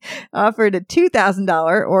a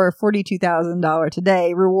 $2,000 or $42,000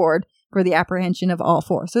 today reward for the apprehension of all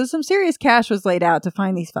four. So some serious cash was laid out to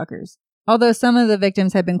find these fuckers. Although some of the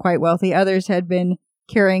victims had been quite wealthy, others had been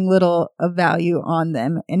carrying little of value on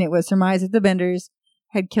them, and it was surmised that the Benders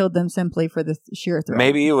had killed them simply for the sheer thrill.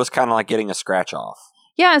 Maybe it was kind of like getting a scratch off.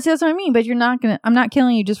 Yeah, see, that's what I mean. But I'm not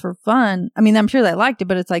killing you just for fun. I mean, I'm sure they liked it,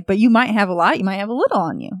 but it's like, but you might have a lot, you might have a little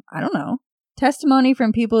on you. I don't know. Testimony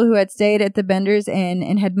from people who had stayed at the Benders Inn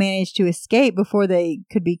and had managed to escape before they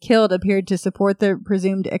could be killed appeared to support the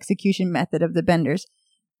presumed execution method of the Benders.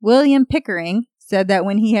 William Pickering said that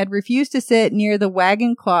when he had refused to sit near the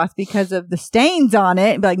wagon cloth because of the stains on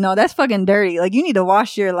it, be like, no, that's fucking dirty. Like, you need to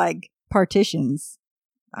wash your, like, partitions.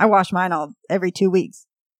 I wash mine every 2 weeks.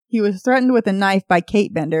 He was threatened with a knife by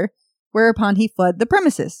Kate Bender, whereupon he fled the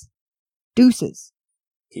premises. Deuces.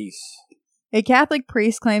 Peace. A Catholic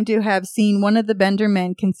priest claimed to have seen one of the Bender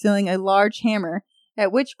men concealing a large hammer,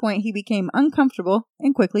 at which point he became uncomfortable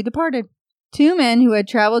and quickly departed. 2 men who had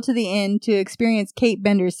traveled to the inn to experience Kate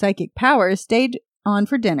Bender's psychic powers stayed on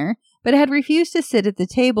for dinner, but had refused to sit at the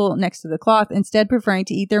table next to the cloth, instead preferring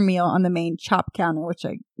to eat their meal on the main chop counter,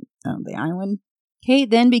 the island.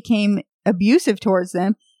 Kate then became abusive towards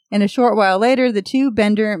them, and a short while later, the 2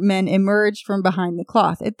 Bender men emerged from behind the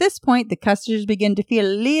cloth. At this point, the customers began to feel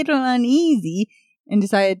a little uneasy and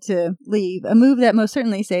decided to leave, a move that most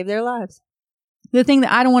certainly saved their lives. The thing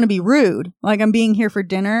that I don't want to be rude, like I'm being here for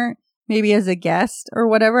dinner, maybe as a guest or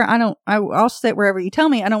whatever. I'll sit wherever you tell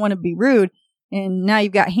me. I don't want to be rude. And now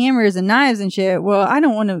you've got hammers and knives and shit. Well, I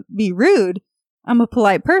don't want to be rude. I'm a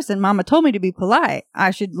polite person. Mama told me to be polite.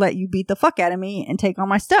 I should let you beat the fuck out of me and take all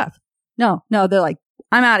my stuff. No, they're like,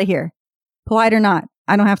 I'm out of here. Polite or not,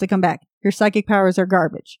 I don't have to come back. Your psychic powers are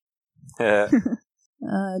garbage.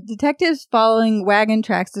 Detectives following wagon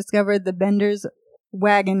tracks discovered the Bender's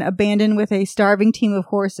wagon abandoned with a starving team of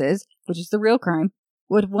horses, which is the real crime,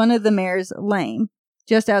 with one of the mares lame,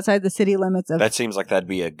 just outside the city limits of... That seems like that'd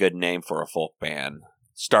be a good name for a folk band.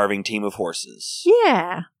 Starving team of horses.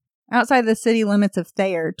 Yeah. Outside the city limits of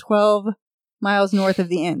Thayer, 12 miles north of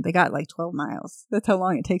the inn. They got like 12 miles. That's how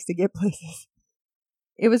long it takes to get places.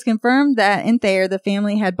 It was confirmed that in Thayer, the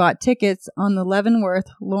family had bought tickets on the Leavenworth,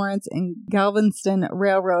 Lawrence, and Galveston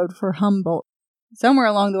Railroad for Humboldt. Somewhere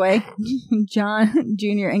along the way, John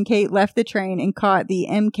Jr. and Kate left the train and caught the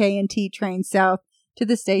MK&T train south to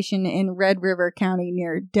the station in Red River County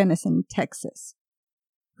near Denison, Texas.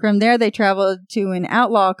 From there, they traveled to an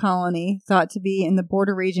outlaw colony thought to be in the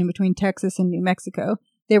border region between Texas and New Mexico.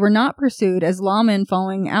 They were not pursued, as lawmen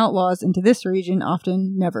following outlaws into this region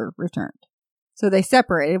often never returned. So they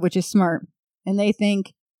separated, which is smart, and they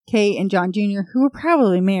think Kate and John Jr., who were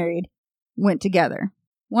probably married, went together.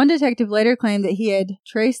 One detective later claimed that he had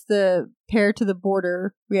traced the pair to the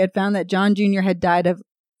border. We had found that John Jr. had died of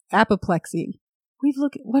apoplexy.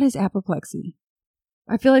 What is apoplexy?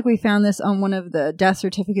 I feel like we found this on one of the death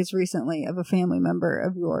certificates recently of a family member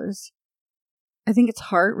of yours. I think it's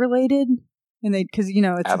heart related, and because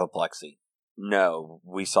it's apoplexy. No,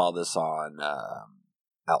 we saw this on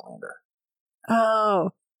Outlander.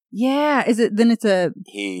 Oh, yeah. Is it? Then it's a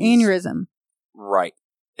aneurysm. Right.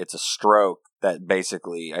 It's a stroke that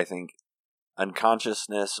basically, I think,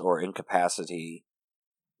 unconsciousness or incapacity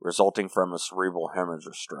resulting from a cerebral hemorrhage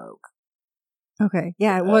or stroke. Okay.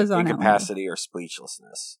 Yeah, it was on incapacity Outlander. Or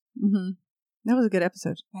speechlessness. Mm-hmm. That was a good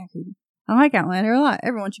episode. I like Outlander a lot.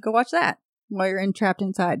 Everyone should go watch that while you're trapped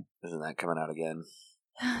inside. Isn't that coming out again?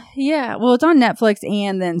 Yeah. Well, it's on Netflix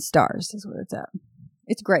and then Stars is where it's at.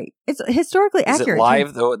 It's great. It's historically accurate. Is it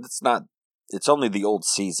live, though? It's not. It's only the old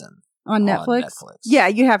season. On Netflix? Yeah,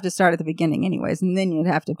 you have to start at the beginning anyways, and then you'd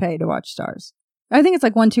have to pay to watch Stars. I think it's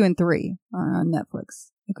like 1, 2, and 3 on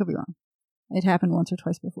Netflix. I could be wrong. It happened once or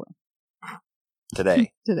twice before.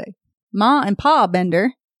 Today. Ma and Pa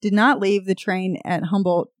Bender did not leave the train at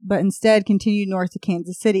Humboldt, but instead continued north to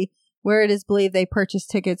Kansas City, where it is believed they purchased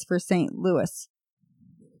tickets for St. Louis.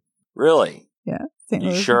 Really? Yeah. St.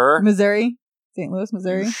 Louis. Sure? Missouri? St. Louis,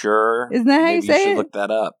 Missouri? You sure? Isn't that how you say it? You should look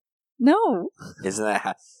that up. No. Isn't that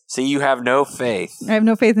how... See, you have no faith. I have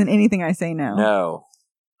no faith in anything I say now. No.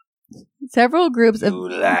 Several groups of...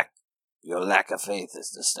 Your lack of faith is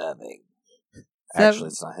disturbing. Actually,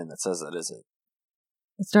 it's not him that says that, is it?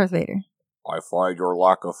 It's Darth Vader. I find your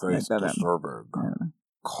lack of faith disturbing.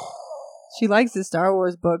 She likes the Star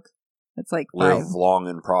Wars book. It's like Live long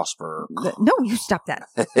and prosper. No, you stop that.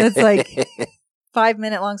 It's like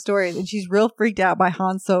 5-minute long stories, and she's real freaked out by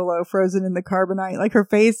Han Solo frozen in the carbonite. Like her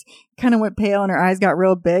face kind of went pale and her eyes got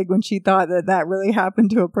real big when she thought that really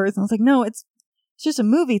happened to a person. I was like, no, it's just a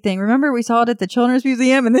movie thing. Remember we saw it at the Children's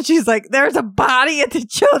Museum? And then she's like, there's a body at the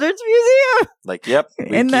Children's Museum. Like, yep,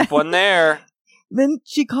 we keep one there. Then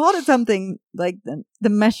she called it something like the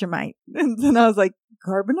Meshamite. And then I was like,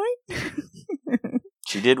 carbonite?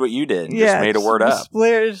 She did what you did. Just made a word up.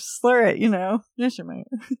 Slur it, Meshamite.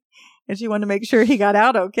 And she wanted to make sure he got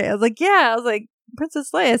out okay. I was like, yeah. I was like, Princess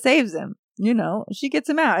Leia saves him. She gets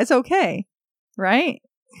him out. It's okay. Right?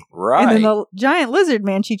 Right. And then the giant lizard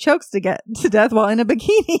man she chokes to death while in a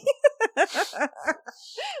bikini.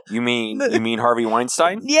 You mean Harvey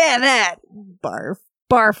Weinstein? Yeah, that.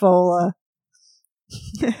 Barfola.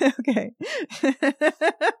 Okay. That's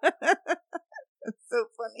so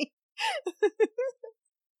funny.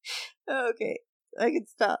 Okay. I can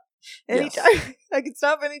stop. Anytime. Yes. I can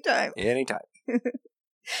stop anytime. Anytime.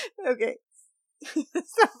 Okay.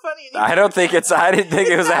 It's not funny anymore. I didn't think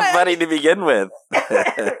it was that funny to begin with.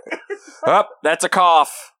 Oh, that's a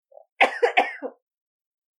cough.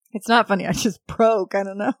 It's not funny. I just broke. I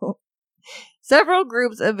don't know. Several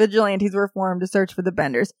groups of vigilantes were formed to search for the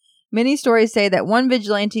Benders. Many stories say that one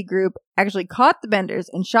vigilante group actually caught the Benders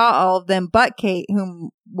and shot all of them but Kate,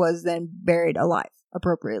 whom was then buried alive,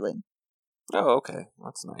 appropriately. Oh, okay.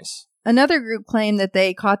 That's nice. Another group claimed that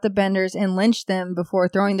they caught the Benders and lynched them before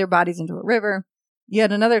throwing their bodies into a river.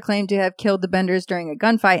 Yet another claimed to have killed the Benders during a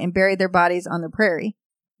gunfight and buried their bodies on the prairie.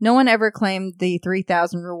 No one ever claimed the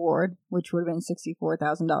 $3,000 reward, which would have been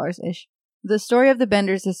 $64,000-ish. The story of the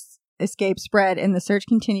Benders' escape spread, and the search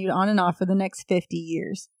continued on and off for the next 50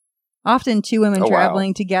 years. Often, two women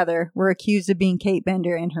traveling together were accused of being Kate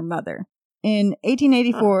Bender and her mother. In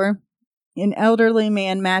 1884, an elderly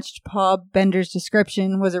man matched Paul Bender's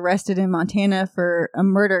description was arrested in Montana for a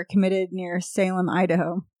murder committed near Salem,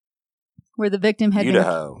 Idaho, where the victim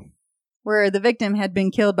had been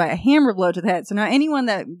killed by a hammer blow to the head. So now anyone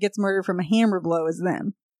that gets murdered from a hammer blow is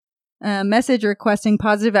them. A message requesting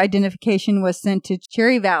positive identification was sent to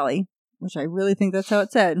Cherry Valley, which I really think that's how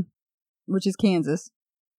it said, which is Kansas.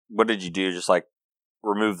 What did you do? Just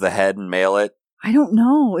remove the head and mail it? I don't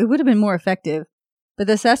know. It would have been more effective. But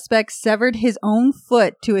the suspect severed his own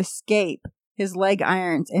foot to escape his leg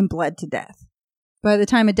irons and bled to death. By the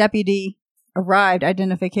time a deputy arrived,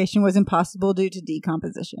 identification was impossible due to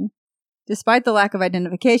decomposition. Despite the lack of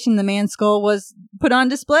identification, the man's skull was put on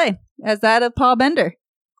display as that of Paul Bender.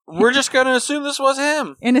 We're just going to assume this was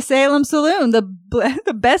him. In a Salem saloon,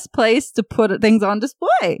 the best place to put things on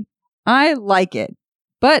display. I like it.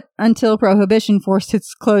 But until Prohibition forced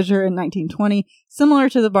its closure in 1920, similar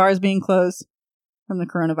to the bars being closed from the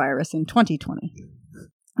coronavirus in 2020.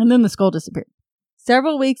 And then the skull disappeared.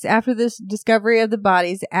 Several weeks after this discovery of the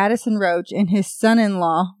bodies, Addison Roach and his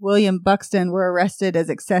son-in-law, William Buxton, were arrested as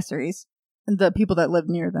accessories, the people that lived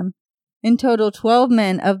near them. In total, 12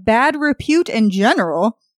 men of bad repute in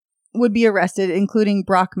general would be arrested, including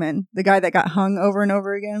Brockman, the guy that got hung over and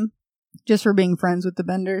over again, just for being friends with the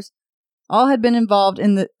Benders. All had been involved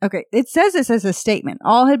in it says this as a statement.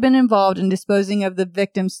 All had been involved in disposing of the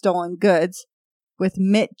victim's stolen goods, with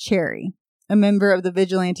Mitt Cherry, a member of the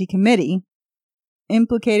vigilante committee,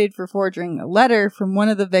 implicated for forging a letter from one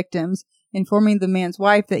of the victims informing the man's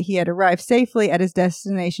wife that he had arrived safely at his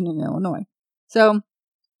destination in Illinois. So,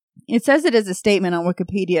 it says it as a statement on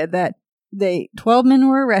Wikipedia that 12 men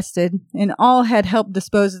were arrested and all had helped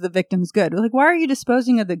dispose of the victim's goods. Like, why are you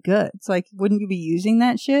disposing of the goods? Like, wouldn't you be using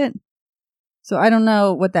that shit? So I don't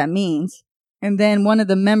know what that means. And then one of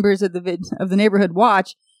the members of the neighborhood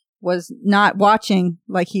watch was not watching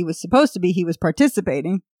like he was supposed to be. He was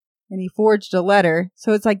participating, and he forged a letter.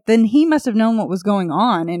 So it's like, then he must have known what was going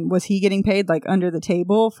on. And was he getting paid under the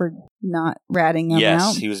table for not ratting him out?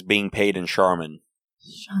 Yes, he was being paid in Charmin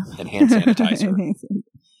and hand sanitizer.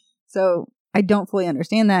 So I don't fully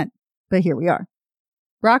understand that, but here we are.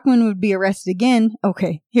 Brockman would be arrested again.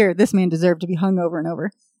 Okay, here, this man deserved to be hung over and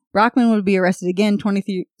over. Brockman would be arrested again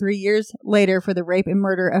 23 years later for the rape and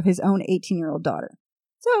murder of his own 18-year-old daughter.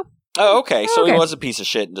 So. Oh, okay. So he was a piece of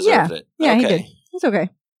shit and deserved it. Yeah, okay. He did. It's okay.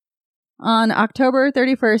 On October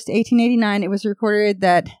 31st, 1889, it was recorded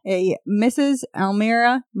that a Mrs.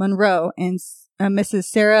 Almira Monroe and Mrs.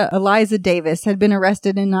 Sarah Eliza Davis had been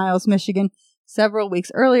arrested in Niles, Michigan several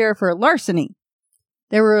weeks earlier for larceny.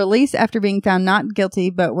 They were released after being found not guilty,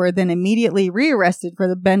 but were then immediately rearrested for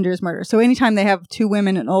the Benders murder. So anytime they have two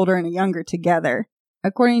women, an older and a younger, together.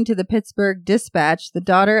 According to the Pittsburgh Dispatch, the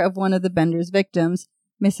daughter of one of the Benders victims,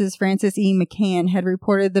 Mrs. Frances E. McCann, had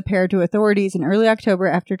reported the pair to authorities in early October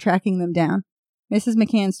after tracking them down. Mrs.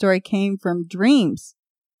 McCann's story came from dreams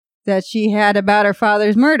that she had about her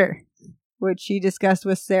father's murder, which she discussed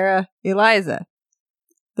with Sarah Eliza.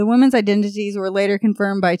 The women's identities were later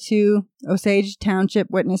confirmed by two Osage Township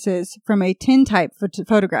witnesses from a tintype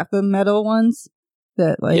photograph, the metal ones.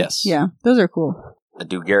 Yes. Yeah, those are cool. A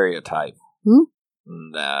daguerreotype. Who?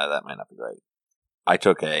 Nah, that might not be right. I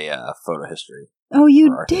took a photo history. Oh,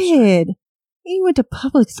 you did? History. You went to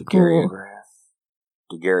public school.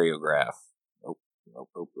 Daguerreograph. Nope.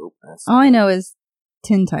 All I know is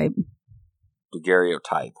tintype.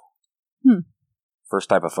 Daguerreotype. First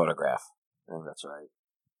type of photograph. I think that's right.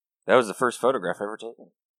 That was the first photograph ever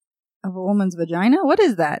taken. Of a woman's vagina? What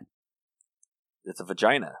is that? It's a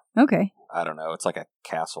vagina. Okay. I don't know. It's like a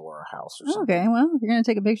castle or a house or something. Okay, well, if you're going to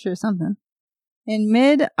take a picture of something. In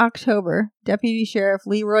mid-October, Deputy Sheriff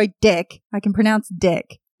Leroy Dick, I can pronounce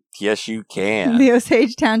Dick. Yes, you can. The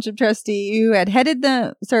Osage Township trustee who had headed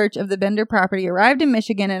the search of the Bender property arrived in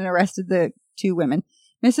Michigan and arrested the two women.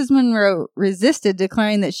 Mrs. Monroe resisted,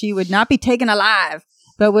 declaring that she would not be taken alive,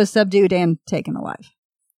 but was subdued and taken alive.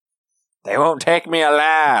 They won't take me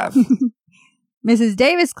alive. Mrs.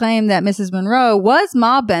 Davis claimed that Mrs. Monroe was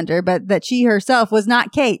Ma Bender, but that she herself was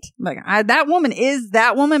not Kate. Like, that woman is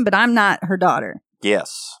that woman, but I'm not her daughter.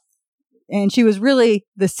 Yes. And she was really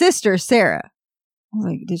the sister, Sarah. I was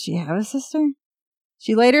like, did she have a sister?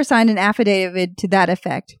 She later signed an affidavit to that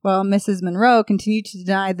effect, while Mrs. Monroe continued to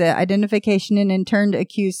deny the identification and in turn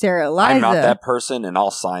accused Sarah Eliza. I'm not that person, and I'll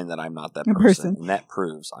sign that I'm not that person. And that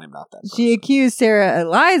proves I'm not that person. She accused Sarah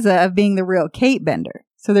Eliza of being the real Kate Bender.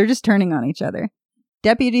 So they're just turning on each other.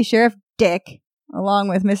 Deputy Sheriff Dick, along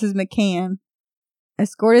with Mrs. McCann,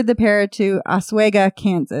 escorted the pair to Oswego,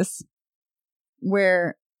 Kansas,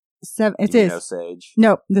 where Osage?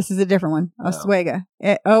 Nope, this is a different one. Oswego.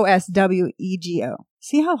 Oswego.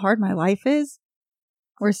 See how hard my life is?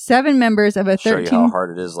 Where 7 members of a 13... Show you how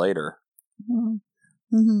hard it is later.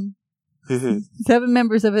 Mm-hmm. 7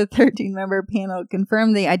 members of a 13-member panel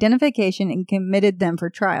confirmed the identification and committed them for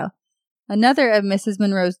trial. Another of Mrs.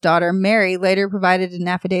 Monroe's daughter, Mary, later provided an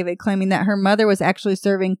affidavit claiming that her mother was actually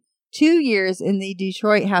serving 2 years in the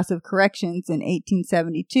Detroit House of Corrections in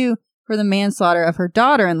 1872 for the manslaughter of her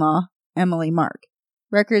daughter-in-law, Emily Mark.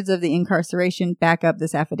 Records of the incarceration back up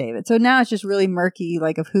this affidavit. So now it's just really murky,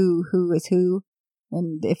 like of who is who,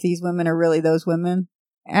 and if these women are really those women.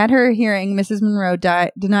 At her hearing, Mrs. Monroe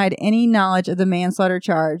denied any knowledge of the manslaughter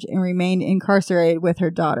charge and remained incarcerated with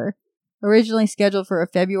her daughter. Originally scheduled for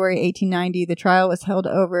February 1890, the trial was held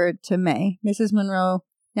over to May. Mrs. Monroe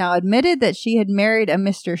now admitted that she had married a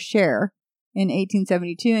Mr. Scherer in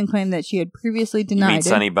 1872 and claimed that she had previously denied you mean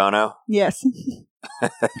Sonny Bono? Yes.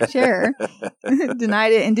 Scherer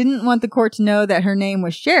denied it and didn't want the court to know that her name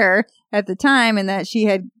was Scherer at the time and that she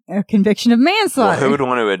had a conviction of manslaughter. Well, who would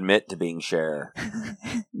want to admit to being Scherer?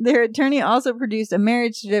 Their attorney also produced a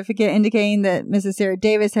marriage certificate indicating that Mrs. Sarah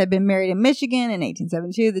Davis had been married in Michigan in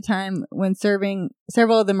 1872, the time when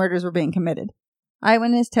several of the murders were being committed.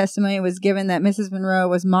 Eyewitness testimony was given that Mrs. Monroe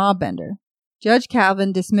was Ma Bender. Judge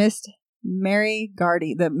Calvin dismissed Mary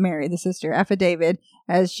Gardy, the sister, affidavit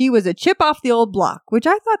as she was a chip off the old block, which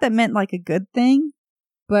I thought that meant like a good thing,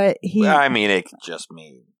 but it could just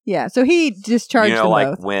mean. Yeah, so he discharged them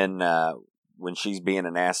like both. when she's being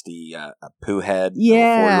a nasty poo head,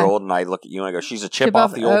 yeah, 4-year-old, and I look at you and I go, she's a chip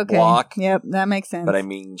off the old block. Yep, that makes sense. But I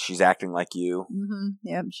mean, she's acting like you. Mm-hmm.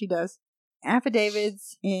 Yep, she does.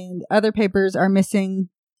 Affidavits and other papers are missing,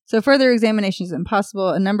 so further examination is impossible.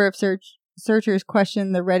 A number of searchers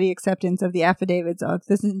questioned the ready acceptance of the affidavit's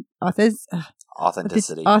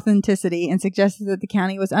authenticity and suggested that the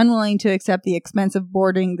county was unwilling to accept the expense of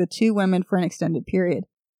boarding the two women for an extended period.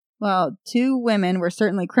 While 2 women were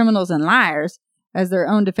certainly criminals and liars, as their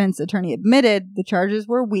own defense attorney admitted, the charges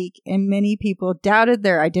were weak and many people doubted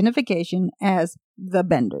their identification as the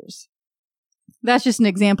Benders. That's just an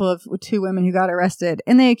example of 2 women who got arrested,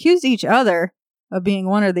 and they accused each other of being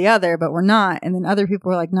one or the other, but we're not. And then other people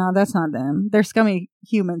were like, no, that's not them. They're scummy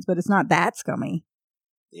humans, but it's not that scummy.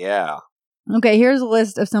 Yeah. Okay, here's a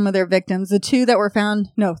list of some of their victims. The 3 that were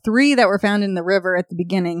found in the river at the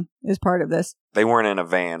beginning is part of this. They weren't in a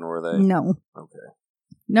van, were they? No. Okay.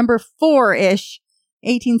 Number 4-ish,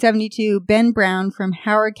 1872, Ben Brown from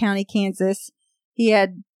Howard County, Kansas. He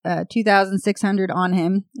had 2,600 on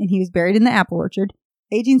him, and he was buried in the apple orchard.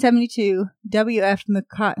 1872, W.F.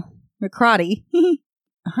 McCrotty,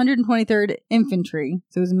 123rd Infantry,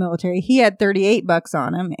 so it was military. He had $38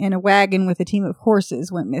 on him, and a wagon with a team of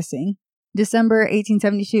horses went missing. December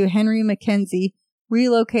 1872, Henry Mackenzie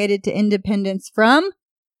relocated to Independence from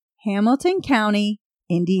Hamilton County,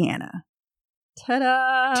 Indiana.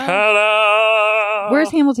 Ta-da! Ta-da!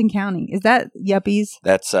 Where's Hamilton County? Is that Yuppies?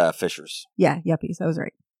 That's Fishers. Yeah, Yuppies. I was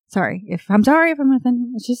right. I'm sorry if I'm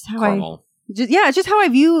offending. It's just how Carmel. It's just how I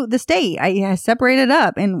view the state. I separate it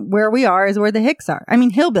up, and where we are is where the Hicks are. I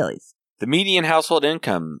mean, hillbillies. The median household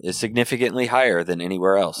income is significantly higher than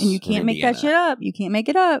anywhere else. And you can't make that shit up. You can't make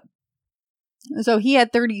it up. So he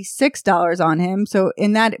had $36 on him. So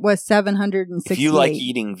in that it was $768. If you like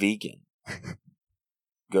eating vegan,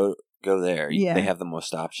 go there. Yeah. They have the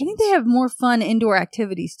most options. I think they have more fun indoor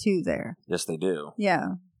activities too there. Yes, they do.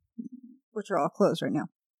 Yeah. Which are all closed right now.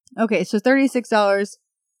 Okay, so $36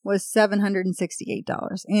 was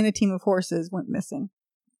 $768, and a team of horses went missing.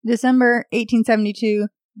 December 1872,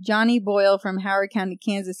 Johnny Boyle from Howard County,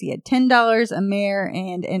 Kansas. He had $10, a mare,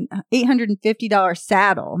 and an $850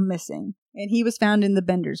 saddle missing, and he was found in the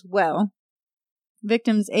Bender's well.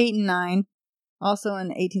 Victims 8 and 9, also in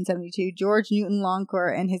 1872, George Newton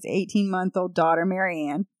Longcourt and his 18-month-old daughter, Mary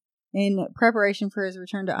Ann, in preparation for his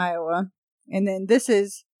return to Iowa. And then this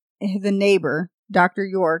is the neighbor, Dr.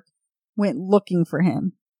 York, went looking for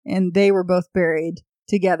him, and they were both buried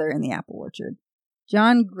together in the apple orchard.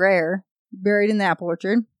 John Greer, buried in the apple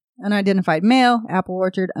orchard. Unidentified male, apple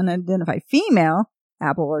orchard. Unidentified female,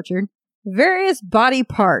 apple orchard. Various body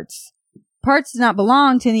parts. Parts do not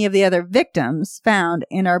belong to any of the other victims found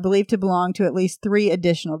and are believed to belong to at least 3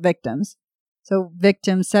 additional victims. So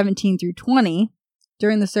victims 17 through 20.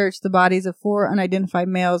 During the search, the bodies of 4 unidentified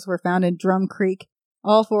males were found in Drum Creek.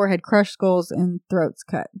 All 4 had crushed skulls and throats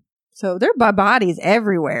cut. So there are bodies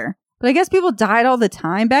everywhere. But I guess people died all the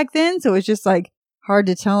time back then, so it's just like hard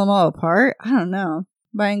to tell them all apart. I don't know.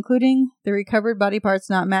 By including the recovered body parts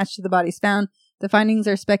not matched to the bodies found, the findings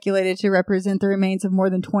are speculated to represent the remains of more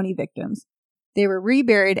than 20 victims. They were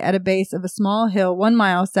reburied at a base of a small hill 1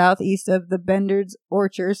 mile southeast of the Bender's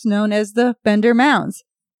orchards, known as the Bender Mounds.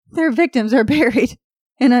 Their victims are buried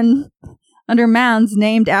under mounds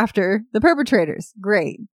named after the perpetrators.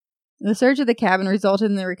 Great. The search of the cabin resulted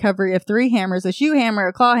in the recovery of 3 hammers, a shoe hammer,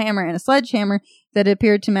 a claw hammer, and a sledgehammer that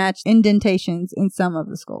appeared to match indentations in some of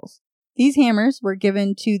the skulls. These hammers were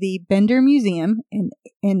given to the Bender Museum in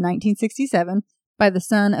 1967 by the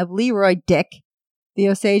son of Leroy Dick, the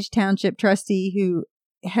Osage Township trustee who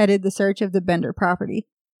headed the search of the Bender property.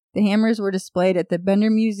 The hammers were displayed at the Bender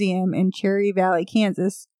Museum in Cherry Valley,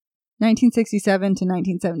 Kansas, 1967 to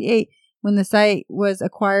 1978, when the site was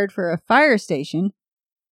acquired for a fire station.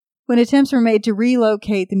 When attempts were made to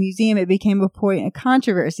relocate the museum, it became a point of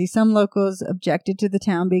controversy. Some locals objected to the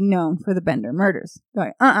town being known for the Bender murders.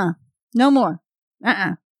 They're like, no more.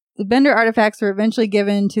 The Bender artifacts were eventually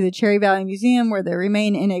given to the Cherry Valley Museum, where they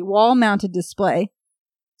remain in a wall-mounted display.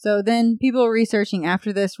 So then people researching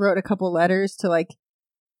after this wrote a couple letters to like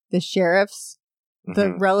the sheriffs,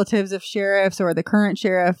 the relatives of sheriffs or the current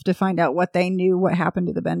sheriff to find out what they knew, what happened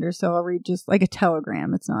to the Benders. So I'll read just like a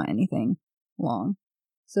telegram. It's not anything long.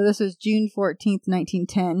 So this was June 14th,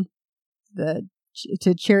 1910,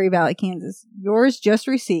 to Cherry Valley, Kansas. Yours just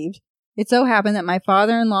received. It so happened that my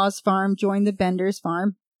father-in-law's farm joined the Bender's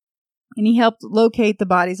farm, and he helped locate the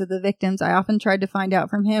bodies of the victims. I often tried to find out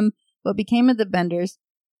from him what became of the Benders,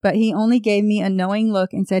 but he only gave me a knowing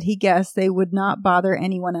look and said he guessed they would not bother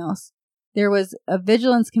anyone else. There was a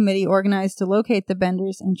vigilance committee organized to locate the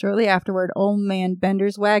Benders, and shortly afterward, old man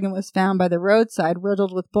Bender's wagon was found by the roadside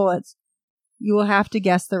riddled with bullets. You will have to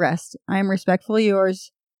guess the rest. I am respectfully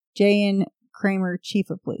yours, J.N. Kramer,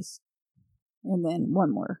 Chief of Police. And then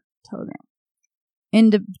one more telegram.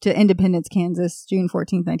 To Independence, Kansas, June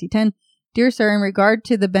 14th, 1910. Dear sir, in regard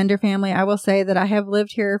to the Bender family, I will say that I have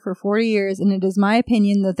lived here for 40 years, and it is my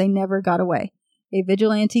opinion that they never got away. A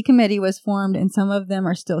vigilante committee was formed, and some of them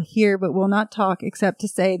are still here, but will not talk except to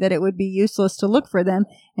say that it would be useless to look for them,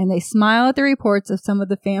 and they smile at the reports of some of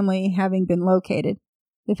the family having been located.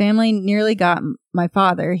 The family nearly got my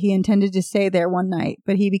father. He intended to stay there one night,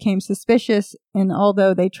 but he became suspicious, and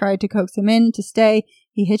although they tried to coax him in to stay,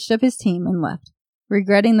 he hitched up his team and left.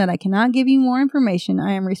 Regretting that I cannot give you more information,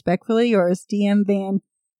 I am respectfully yours, DM Van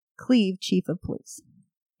Cleve, Chief of Police.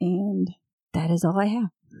 And that is all I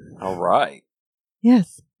have. All right.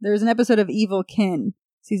 Yes. There's an episode of Evil Ken,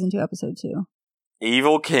 Season 2, Episode 2.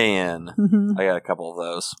 Evil Ken. I got a couple of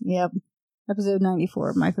those. Yep. Episode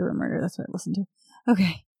 94 of My Favorite Murder. That's what I listened to.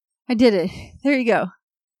 Okay. I did it. There you go.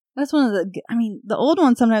 That's one of the old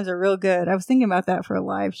ones sometimes are real good. I was thinking about that for a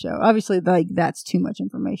live show. Obviously, that's too much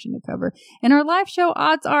information to cover. And our live show,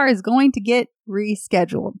 odds are, is going to get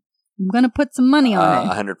rescheduled. I'm going to put some money on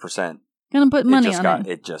it. 100%. Going to put money on it.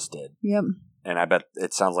 It just did. Yep. And I bet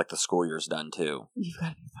it sounds like the school year's done, too. You've got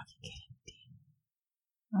to be fucking kidding me.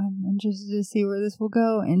 I'm interested to see where this will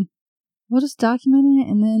go, and we'll just document it,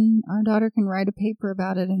 and then our daughter can write a paper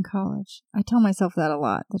about it in college. I tell myself that a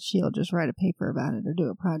lot, that she'll just write a paper about it or do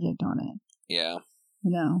a project on it. Yeah.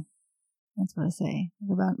 You know, that's what I say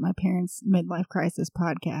about my parents' midlife crisis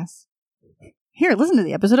podcast. Here, listen to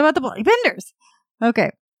the episode about the Bloody Benders.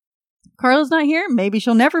 Okay. Carla's not here. Maybe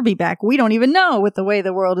she'll never be back. We don't even know with the way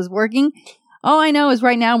the world is working. All I know is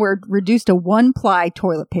right now we're reduced to 1-ply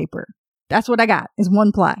toilet paper. That's what I got, is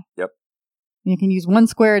 1-ply. Yep. You can use 1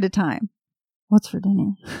 square at a time. What's for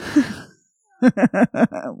dinner?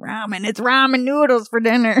 Ramen. It's ramen noodles for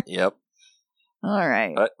dinner. Yep. All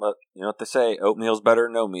right. But you know what they say, oatmeal's better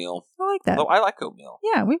than no meal. I like that. Oh, I like oatmeal.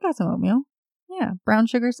 Yeah, we've got some oatmeal. Yeah, brown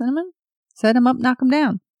sugar, cinnamon. Set them up, knock them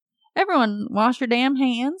down. Everyone, wash your damn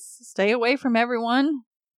hands. Stay away from everyone.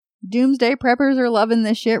 Doomsday preppers are loving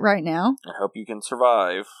this shit right now. I hope you can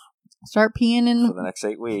survive. Start peeing in for the next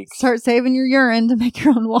 8 weeks. Start saving your urine to make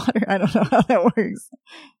your own water. I don't know how that works.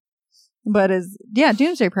 But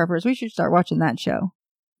Doomsday Preppers, we should start watching that show.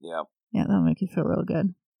 Yeah. Yeah, that'll make you feel real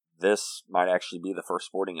good. This might actually be the first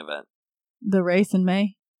sporting event. The race in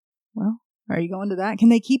May? Well, are you going to that? Can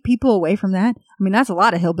they keep people away from that? I mean, that's a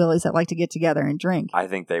lot of hillbillies that like to get together and drink. I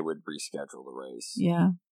think they would reschedule the race. Yeah.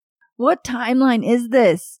 What timeline is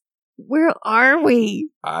this? Where are we?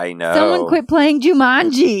 I know. Someone quit playing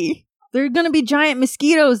Jumanji. There are going to be giant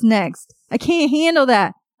mosquitoes next. I can't handle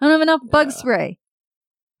that. I don't have enough bug spray.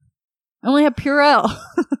 I only have Purell.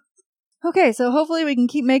 Okay, so hopefully we can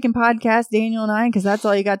keep making podcasts, Daniel and I, because that's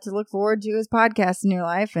all you got to look forward to is podcasts in your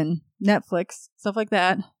life and Netflix, stuff like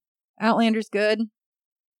that. Outlander's good.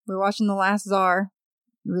 We're watching The Last Tsar.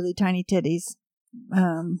 Really tiny titties.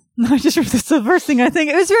 That's the first thing I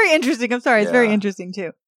think. It was very interesting. I'm sorry. It's very interesting,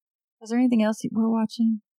 too. Was there anything else you were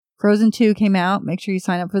watching? Frozen 2 came out. Make sure you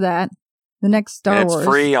sign up for that. The next Star Wars. It's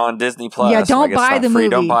free on Disney Plus. Yeah, don't buy the movie.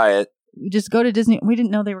 Don't buy it. You just go to Disney. We didn't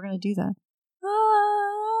know they were going to do that.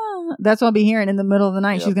 That's what I'll be hearing in the middle of the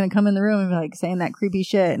night. Yep. She's going to come in the room and be like saying that creepy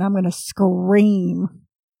shit, and I'm going to scream.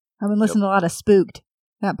 I've been listening to a lot of Spooked,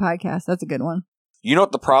 that podcast. That's a good one. You know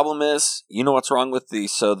what the problem is? You know what's wrong with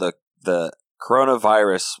the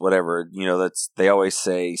coronavirus, whatever, they always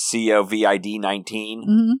say COVID-19.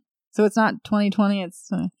 Mm-hmm. So it's not 2020,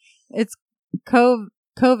 it's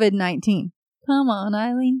COVID-19. Come on,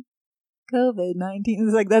 Eileen. COVID-19.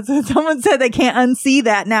 It's like that's what someone said. They can't unsee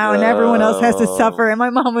that now, and everyone else has to suffer. And my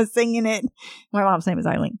mom was singing it. My mom's name is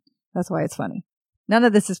Eileen. That's why it's funny. None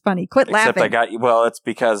of this is funny. Quit laughing. Except I got you. Well, it's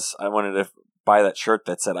because I wanted to buy that shirt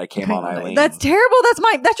that said I came on Eileen. That's terrible. That's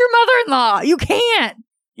your mother-in-law. You can't.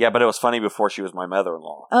 Yeah, but it was funny before she was my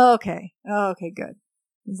mother-in-law. Okay. Okay, good.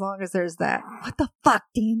 As long as there's that. What the fuck,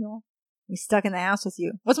 Daniel? We stuck in the house with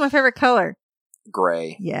you. What's my favorite color?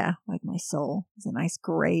 Gray. Yeah, like my soul. There's a nice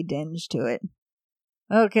gray tinge to it.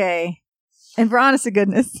 Okay. And for honest to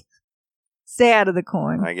goodness, stay out of the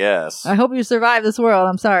corn. I guess. I hope you survive this world.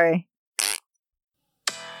 I'm sorry.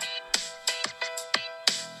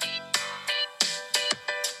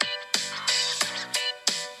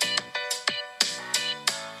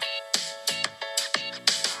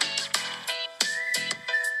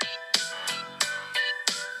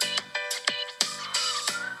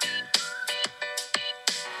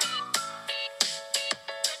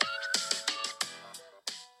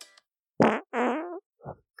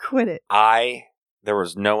 Quit it. There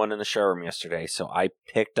was no one in the showroom yesterday, so I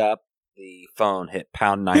picked up the phone, hit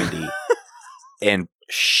pound 90, and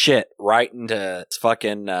shit right into its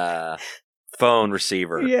fucking phone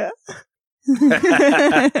receiver. Yeah. That's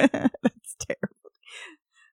terrible.